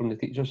effort from the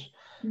teachers.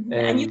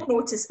 And you've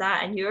noticed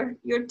that in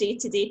your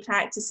day-to-day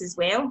practice as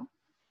well.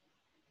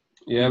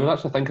 Yeah, I was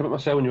actually thinking about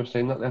myself when you were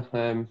saying that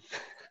there.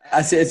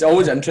 I say it's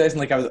always interesting.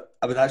 Like I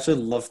would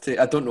actually love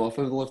to. I don't know if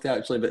I would love to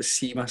actually, but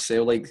see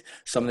myself, like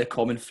some of the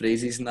common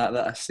phrases and that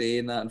I say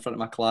in that in front of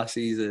my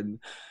classes, and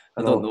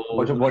I don't know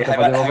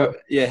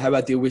how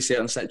I deal with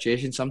certain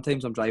situations.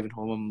 Sometimes I'm driving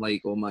home, I'm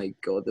like, oh my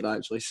god, did I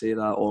actually say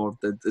that, or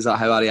is that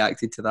how I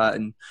reacted to that?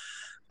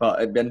 But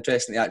it'd be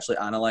interesting to actually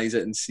analyse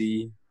it and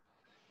see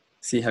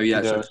how you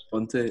actually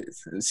respond to it,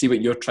 and see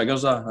what your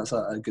triggers are. That's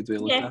a good way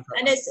of looking at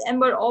it. And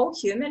we're all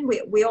human.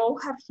 We all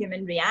have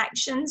human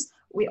reactions.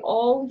 We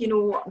all,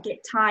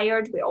 get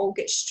tired. We all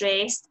get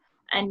stressed,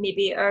 and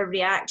maybe our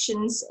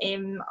reactions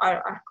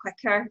are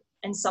quicker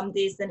in some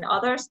days than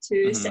others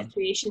to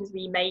situations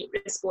we might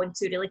respond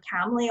to really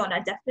calmly on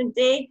a different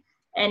day.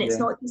 And it's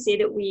not to say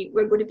that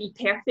we're going to be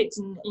perfect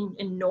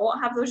and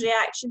not have those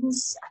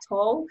reactions at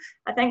all.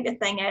 I think the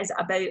thing is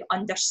about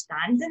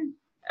understanding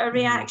our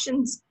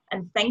reactions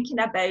and thinking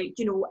about,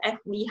 if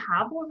we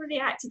have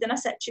overreacted in a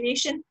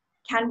situation,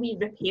 can we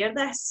repair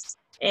this?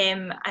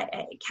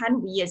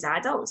 Can we as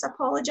adults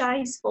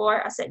apologise for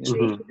a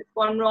situation that's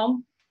gone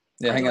wrong?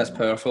 Yeah, I think that's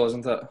powerful,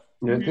 isn't it?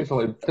 Yeah, it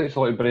takes a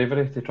lot of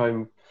bravery to try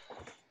and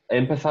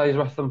empathise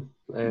with them,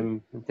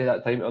 and take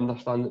that time to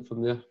understand it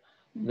from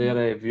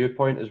their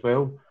viewpoint as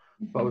well.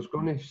 But I was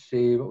going to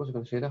say, what was I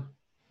going to say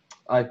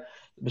there?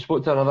 We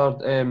spoke to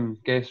another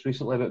guest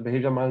recently about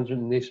behaviour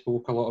management, and they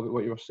spoke a lot about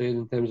what you were saying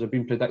in terms of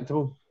being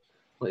predictable.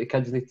 Like, the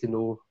kids need to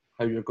know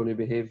how you're going to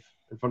behave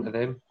in front of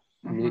them.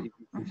 You need to be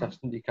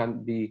consistent. You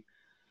can't be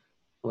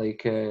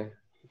like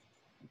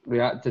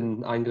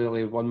reacting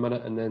angrily 1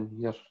 minute and then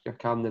you're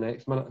calm the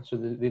next minute. So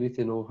they need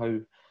to know how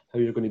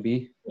you're going to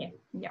be. Yeah.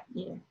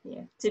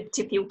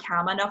 To feel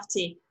calm enough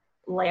to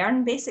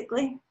learn,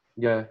 basically.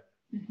 Yeah.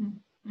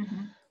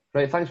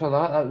 Right, thanks for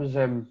that.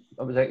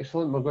 That was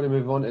excellent. We're going to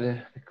move on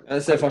to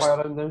the fire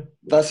round now.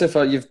 That's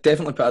you've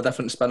definitely put a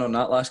different spin on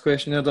that last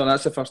question there, Don.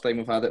 That's the first time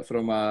we've had it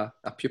from a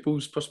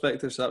pupil's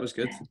perspective, so that was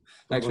good.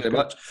 Thanks very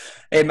much.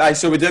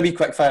 So we do a wee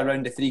quick fire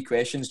round of 3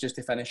 questions just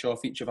to finish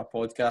off each of our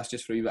podcasts,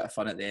 just for a wee bit of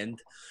fun at the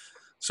end.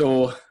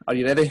 So, are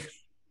you ready?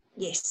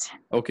 Yes.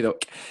 Okie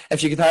doke.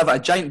 If you could have a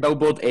giant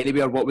billboard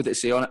anywhere, what would it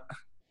say on it?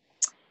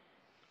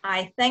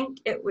 I think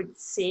it would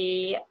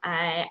say,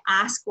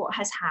 ask what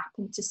has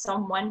happened to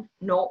someone,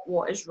 not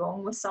what is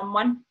wrong with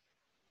someone.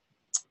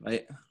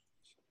 Right.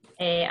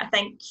 I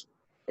think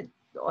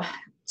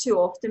too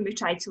often we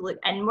try to look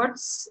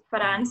inwards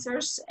for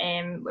answers.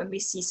 When we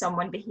see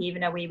someone behave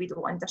in a way we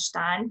don't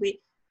understand, we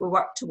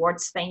work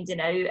towards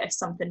finding out if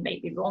something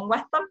might be wrong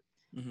with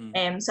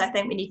them. So I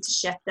think we need to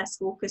shift this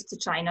focus to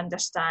try and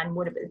understand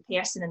more about the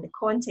person in the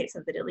context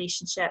of the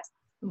relationship,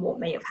 and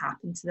what might have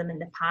happened to them in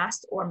the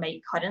past or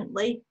might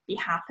currently be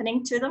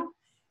happening to them,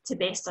 to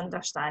best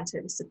understand how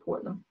to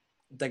support them.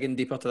 Digging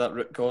deeper to that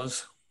root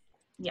cause.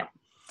 Yeah.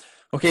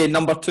 Okay,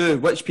 number 2,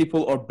 which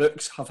people or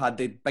books have had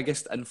the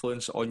biggest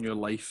influence on your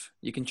life?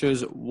 You can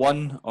choose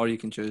one, or you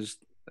can choose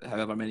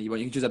however many you want.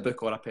 You can choose a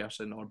book or a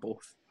person or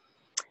both.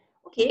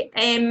 Okay,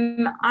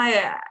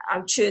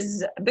 I'll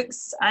choose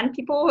books and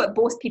people.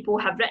 Both people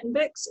have written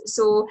books.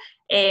 So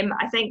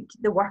I think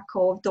the work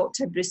of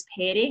Dr. Bruce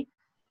Perry,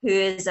 who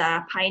is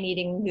a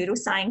pioneering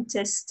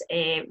neuroscientist,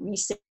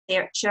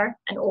 researcher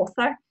and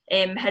author.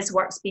 His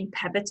work's been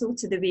pivotal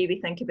to the way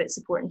we think about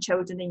supporting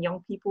children and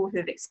young people who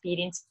have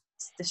experienced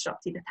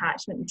disrupted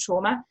attachment and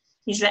trauma.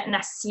 He's written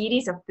a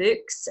series of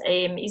books.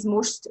 His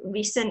most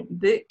recent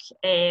book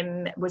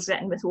was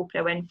written with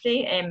Oprah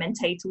Winfrey,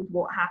 entitled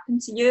What Happened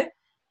to You?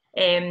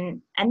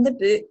 In the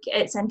book,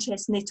 it's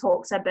interesting, he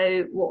talks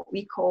about what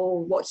he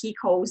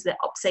calls the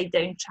upside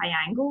down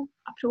triangle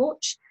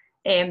approach.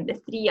 The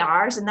 3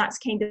 R's, and that's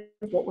kind of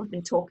what we've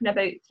been talking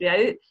about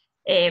throughout.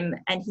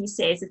 And he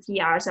says the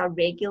 3 R's are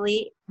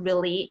regulate,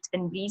 relate,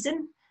 and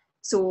reason.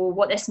 So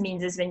what this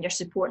means is when you're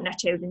supporting a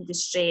child in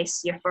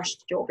distress, your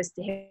first job is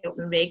to help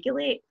them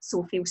regulate,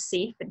 so feel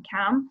safe and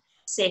calm.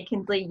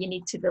 Secondly, you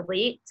need to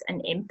relate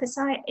and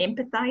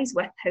empathise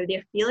with how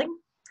they're feeling.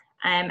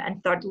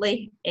 And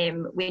thirdly,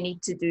 we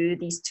need to do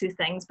these two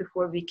things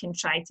before we can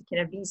try to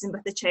kind of reason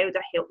with the child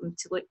or help them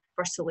to look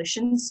for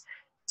solutions.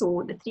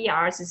 So the 3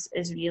 R's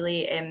is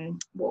really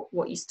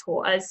what he's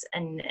taught us,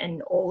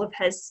 and all of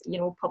his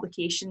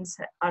publications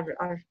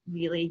are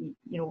really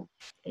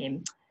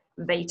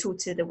vital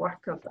to the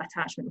work of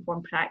attachment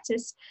informed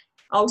practice.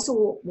 I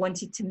also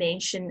wanted to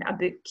mention a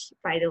book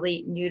by the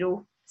late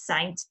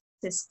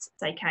neuroscientist,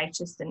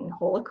 psychiatrist and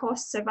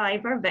Holocaust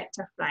survivor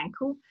Viktor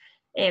Frankl.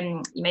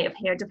 You might have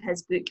heard of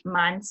his book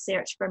Man's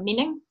Search for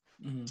Meaning.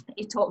 Mm-hmm.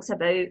 He talks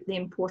about the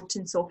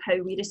importance of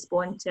how we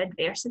respond to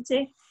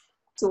adversity.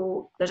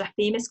 So there's a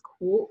famous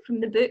quote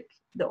from the book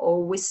that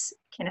always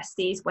kind of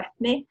stays with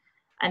me,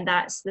 and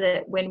that's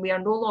that when we are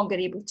no longer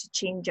able to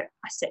change a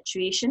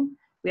situation,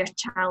 we are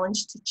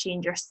challenged to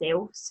change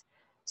ourselves.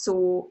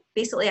 So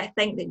basically, I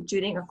think that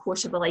during a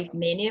course of a life,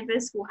 many of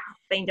us will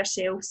find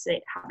ourselves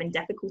having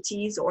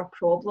difficulties or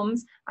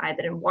problems,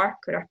 either in work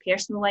or our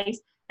personal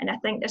lives. And I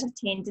think there's a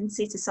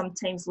tendency to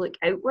sometimes look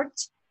outward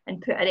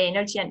and put our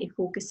energy into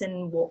focusing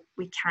on what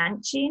we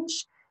can't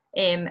change.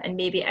 And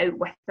maybe out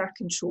with our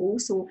control.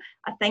 So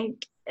I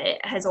think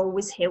it has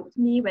always helped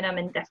me when I'm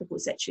in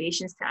difficult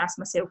situations to ask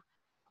myself,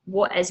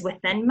 what is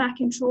within my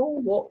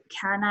control? What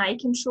can I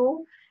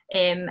control?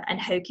 And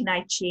how can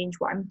I change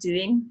what I'm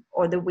doing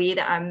or the way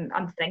that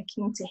I'm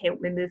thinking to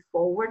help me move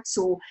forward?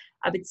 So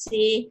I would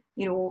say,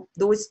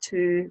 those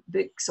two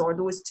books or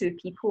those two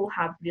people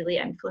have really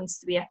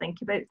influenced the way I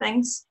think about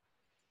things.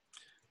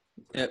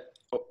 Yep.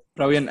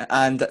 Brilliant.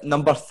 And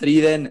number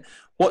 3 then,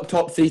 what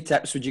top 3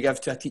 tips would you give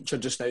to a teacher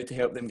just now to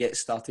help them get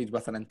started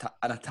with an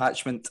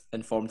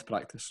attachment-informed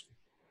practice?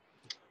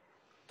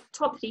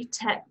 Top 3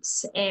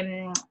 tips.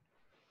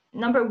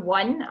 Number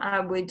 1, I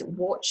would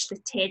watch the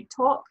TED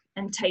Talk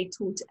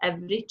entitled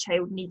Every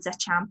Child Needs a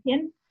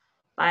Champion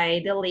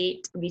by the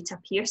late Rita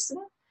Pierson.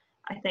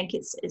 I think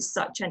it's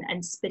such an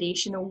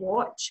inspirational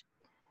watch.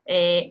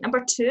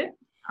 Number 2,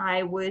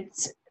 I would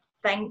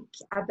think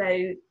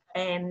about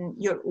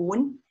your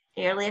own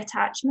early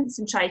attachments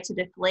and try to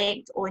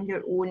reflect on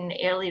your own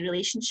early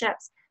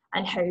relationships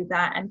and how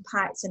that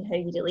impacts and how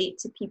you relate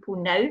to people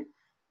now.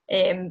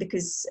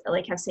 Because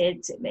like I've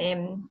said,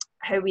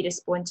 how we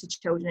respond to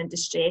children in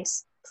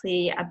distress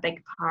play a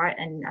big part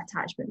in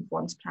attachment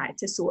informed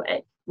practice. So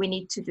we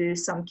need to do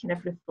some kind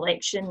of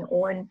reflection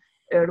on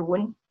our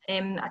own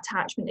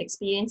attachment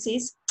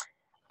experiences.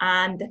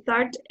 And the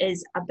third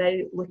is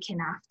about looking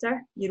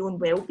after your own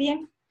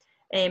well-being.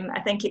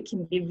 I think it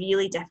can be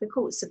really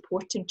difficult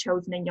supporting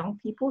children and young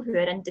people who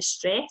are in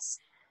distress.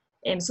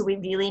 So we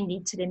really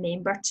need to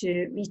remember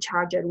to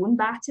recharge our own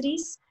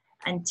batteries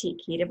and take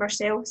care of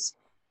ourselves.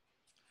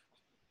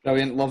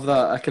 Brilliant, love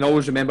that. I can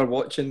always remember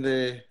watching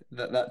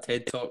that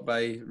TED Talk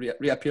by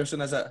Rita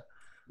Pierson, is it?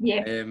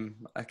 Yeah.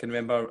 I can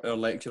remember our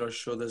lecturer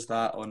showed us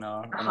that on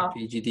our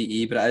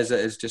PGDE, but it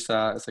is just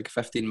it's like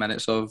 15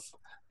 minutes of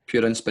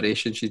pure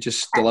inspiration. She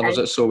just delivers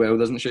it so well,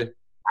 doesn't she?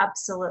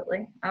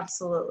 Absolutely.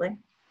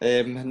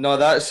 No,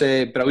 that's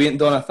brilliant,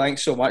 Donna.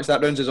 Thanks so much.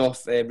 That rounds us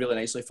off really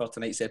nicely for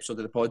tonight's episode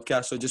of the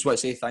podcast. So just want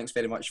to say thanks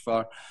very much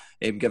for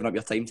giving up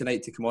your time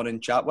tonight to come on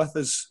and chat with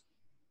us.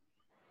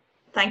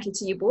 Thank you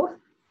to you both.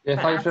 Yeah,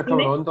 thanks for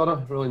coming on,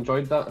 Donna. Really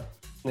enjoyed that.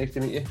 Nice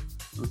to meet you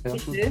in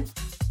person. You too.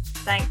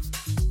 Thanks.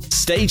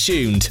 Stay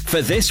tuned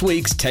for this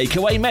week's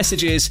takeaway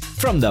messages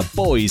from the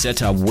boys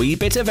at A Wee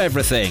Bit of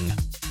Everything.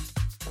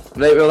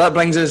 Right, well, that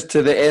brings us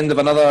to the end of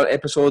another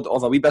episode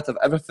of A Wee Bit of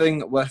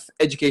Everything with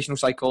educational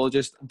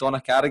psychologist Donna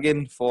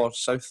Carrigan for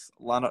South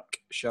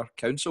Lanarkshire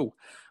Council.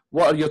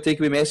 What are your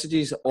takeaway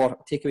messages or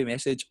takeaway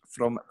message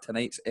from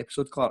tonight's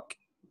episode, Clark?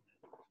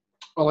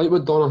 I like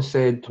what Donna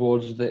said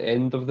towards the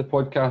end of the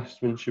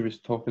podcast when she was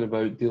talking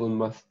about dealing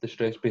with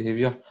distressed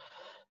behaviour.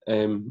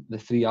 The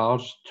 3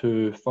 R's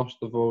to, first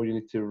of all, you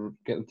need to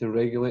get them to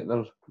regulate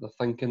their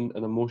thinking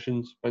and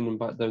emotions, bring them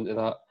back down to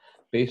that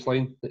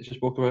baseline that she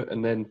spoke about.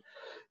 And then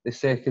the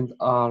second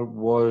R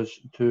was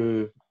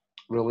to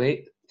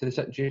relate to the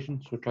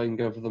situation. So try and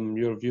give them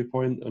your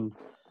viewpoint on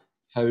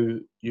how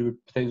you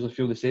would potentially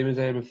feel the same as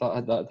them if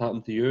that had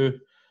happened to you,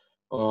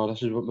 or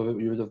this is what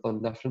you would have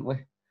done differently.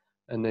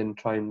 And then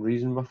try and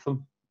reason with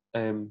them.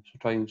 So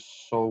try and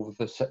solve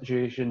the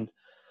situation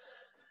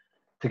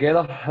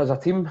together as a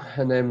team,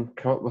 and then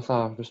come up with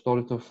a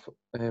restorative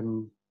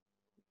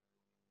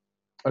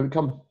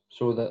outcome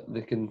so that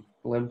they can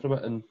learn from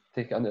it and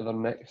take it into their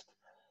next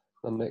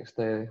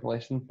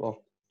lesson, or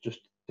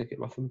just take it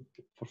with them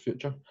for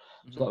future.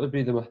 Mm-hmm. So that would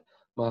be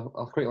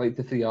I quite like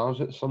the 3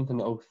 R's. It's something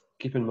that I'll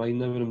keep in mind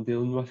now when I'm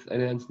dealing with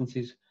any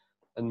instances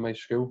in my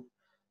school,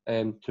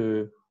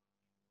 to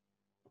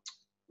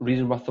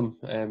reason with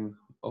them,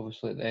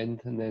 obviously at the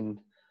end. And then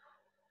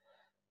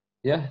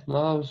there's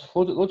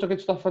loads of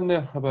good stuff in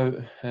there about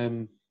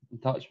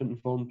attachment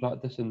informed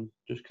practice and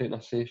just creating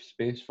a safe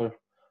space for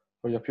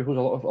your pupils.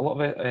 A lot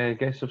of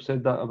guests have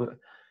said that about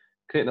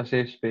creating a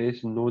safe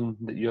space and knowing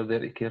that you're there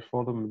to care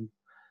for them, and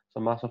it's a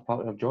massive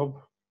part of your job.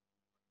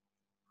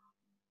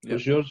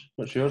 Yep.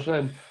 What's yours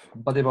then,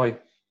 buddy boy?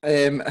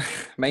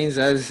 Mine's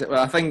is,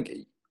 well, I think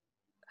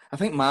I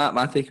think my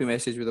takeaway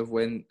message would have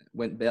went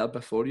better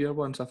before year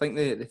one. So I think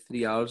the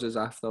 3 hours is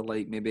after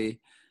like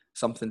maybe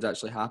something's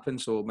actually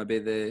happened. So maybe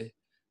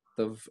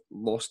they've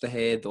lost the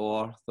head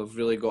or they've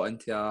really got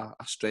into a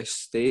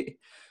stressed state.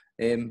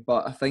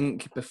 But I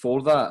think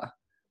before that,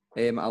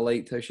 I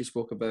liked how she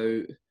spoke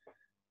about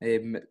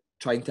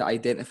trying to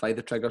identify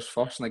the triggers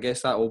first, and I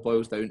guess that all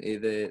boils down to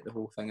the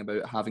whole thing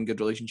about having good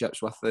relationships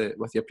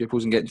with your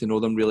pupils and getting to know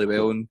them really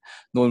well and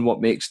knowing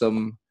what makes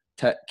them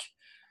tick,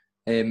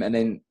 and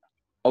then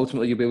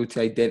ultimately you'll be able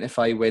to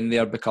identify when they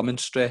are becoming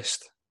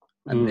stressed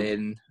and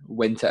then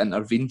when to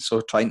intervene. So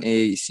trying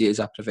to see it as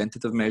a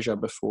preventative measure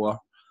before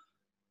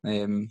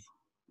a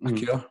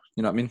cure,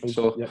 you know what I mean?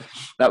 So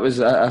that was,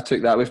 I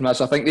took that away from that.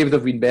 So I think they would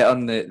have been better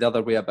in the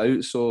other way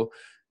about. So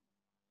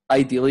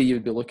ideally you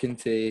would be looking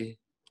to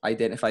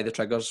identify the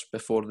triggers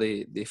before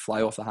they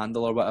fly off the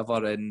handle or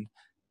whatever, and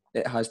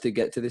it has to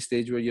get to the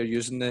stage where you're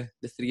using the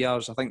 3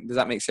 hours. I think, does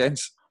that make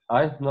sense?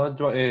 Aye, no,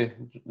 do you want to,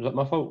 is that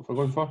my fault for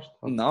going first?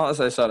 No,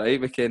 it's all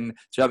right. Do you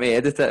want me to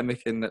edit it and we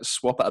can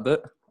swap it a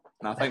bit?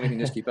 No, I think we can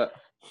just keep it.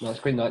 No, it's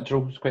quite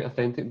natural, it's quite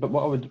authentic. But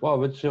what I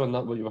would say on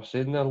that, what you were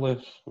saying there,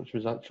 Lewis, which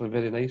was actually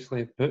very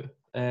nicely put.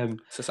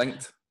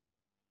 Succinct.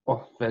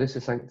 Oh, very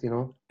succinct, you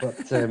know.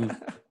 But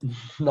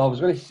no, I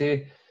was going to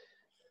say,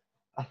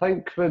 I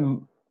think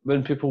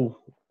when people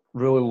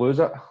really lose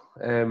it,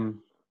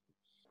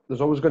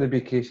 there's always going to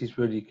be cases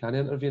where you can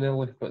intervene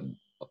early, but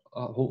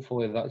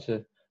hopefully that's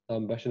the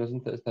ambition,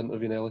 isn't it? It's to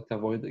intervene early to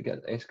avoid it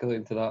getting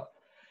escalating to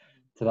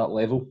that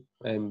level.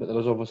 But there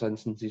is obviously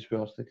instances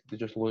where they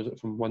just lose it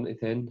from 1 to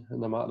 10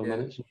 in a matter of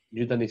minutes.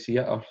 You didn't see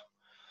it, or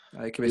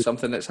it could be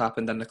something that's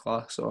happened in the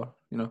class, or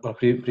or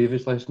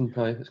previous lesson.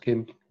 It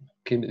came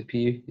to the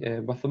PE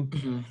with them.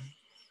 Mm-hmm.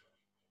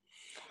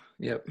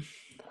 Yep.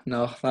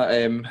 No,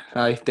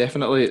 that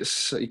definitely.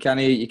 It's you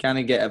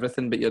can't get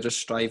everything, but you're just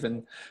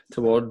striving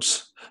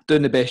towards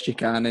doing the best you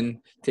can and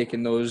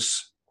taking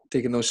those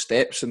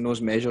steps and those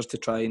measures to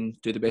try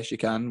and do the best you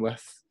can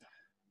with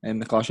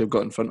the class you've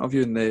got in front of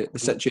you and the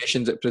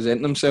situations that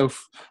present themselves.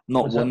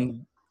 Not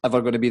one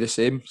ever going to be the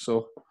same.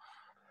 So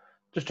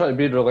just try to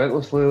be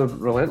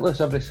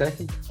relentless every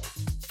second.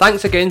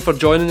 Thanks again for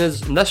joining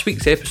us in this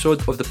week's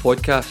episode of the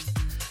podcast.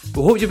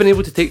 We hope you've been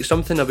able to take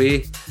something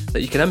away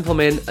that you can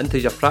implement into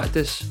your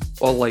practice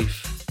or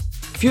life.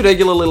 If you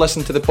regularly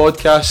listen to the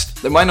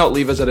podcast, then why not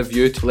leave us a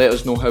review to let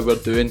us know how we're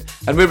doing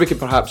and where we can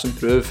perhaps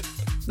improve.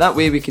 That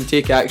way we can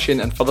take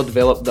action and further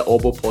develop the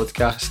OBO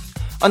podcast.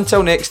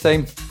 Until next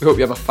time, we hope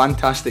you have a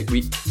fantastic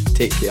week.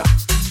 Take care.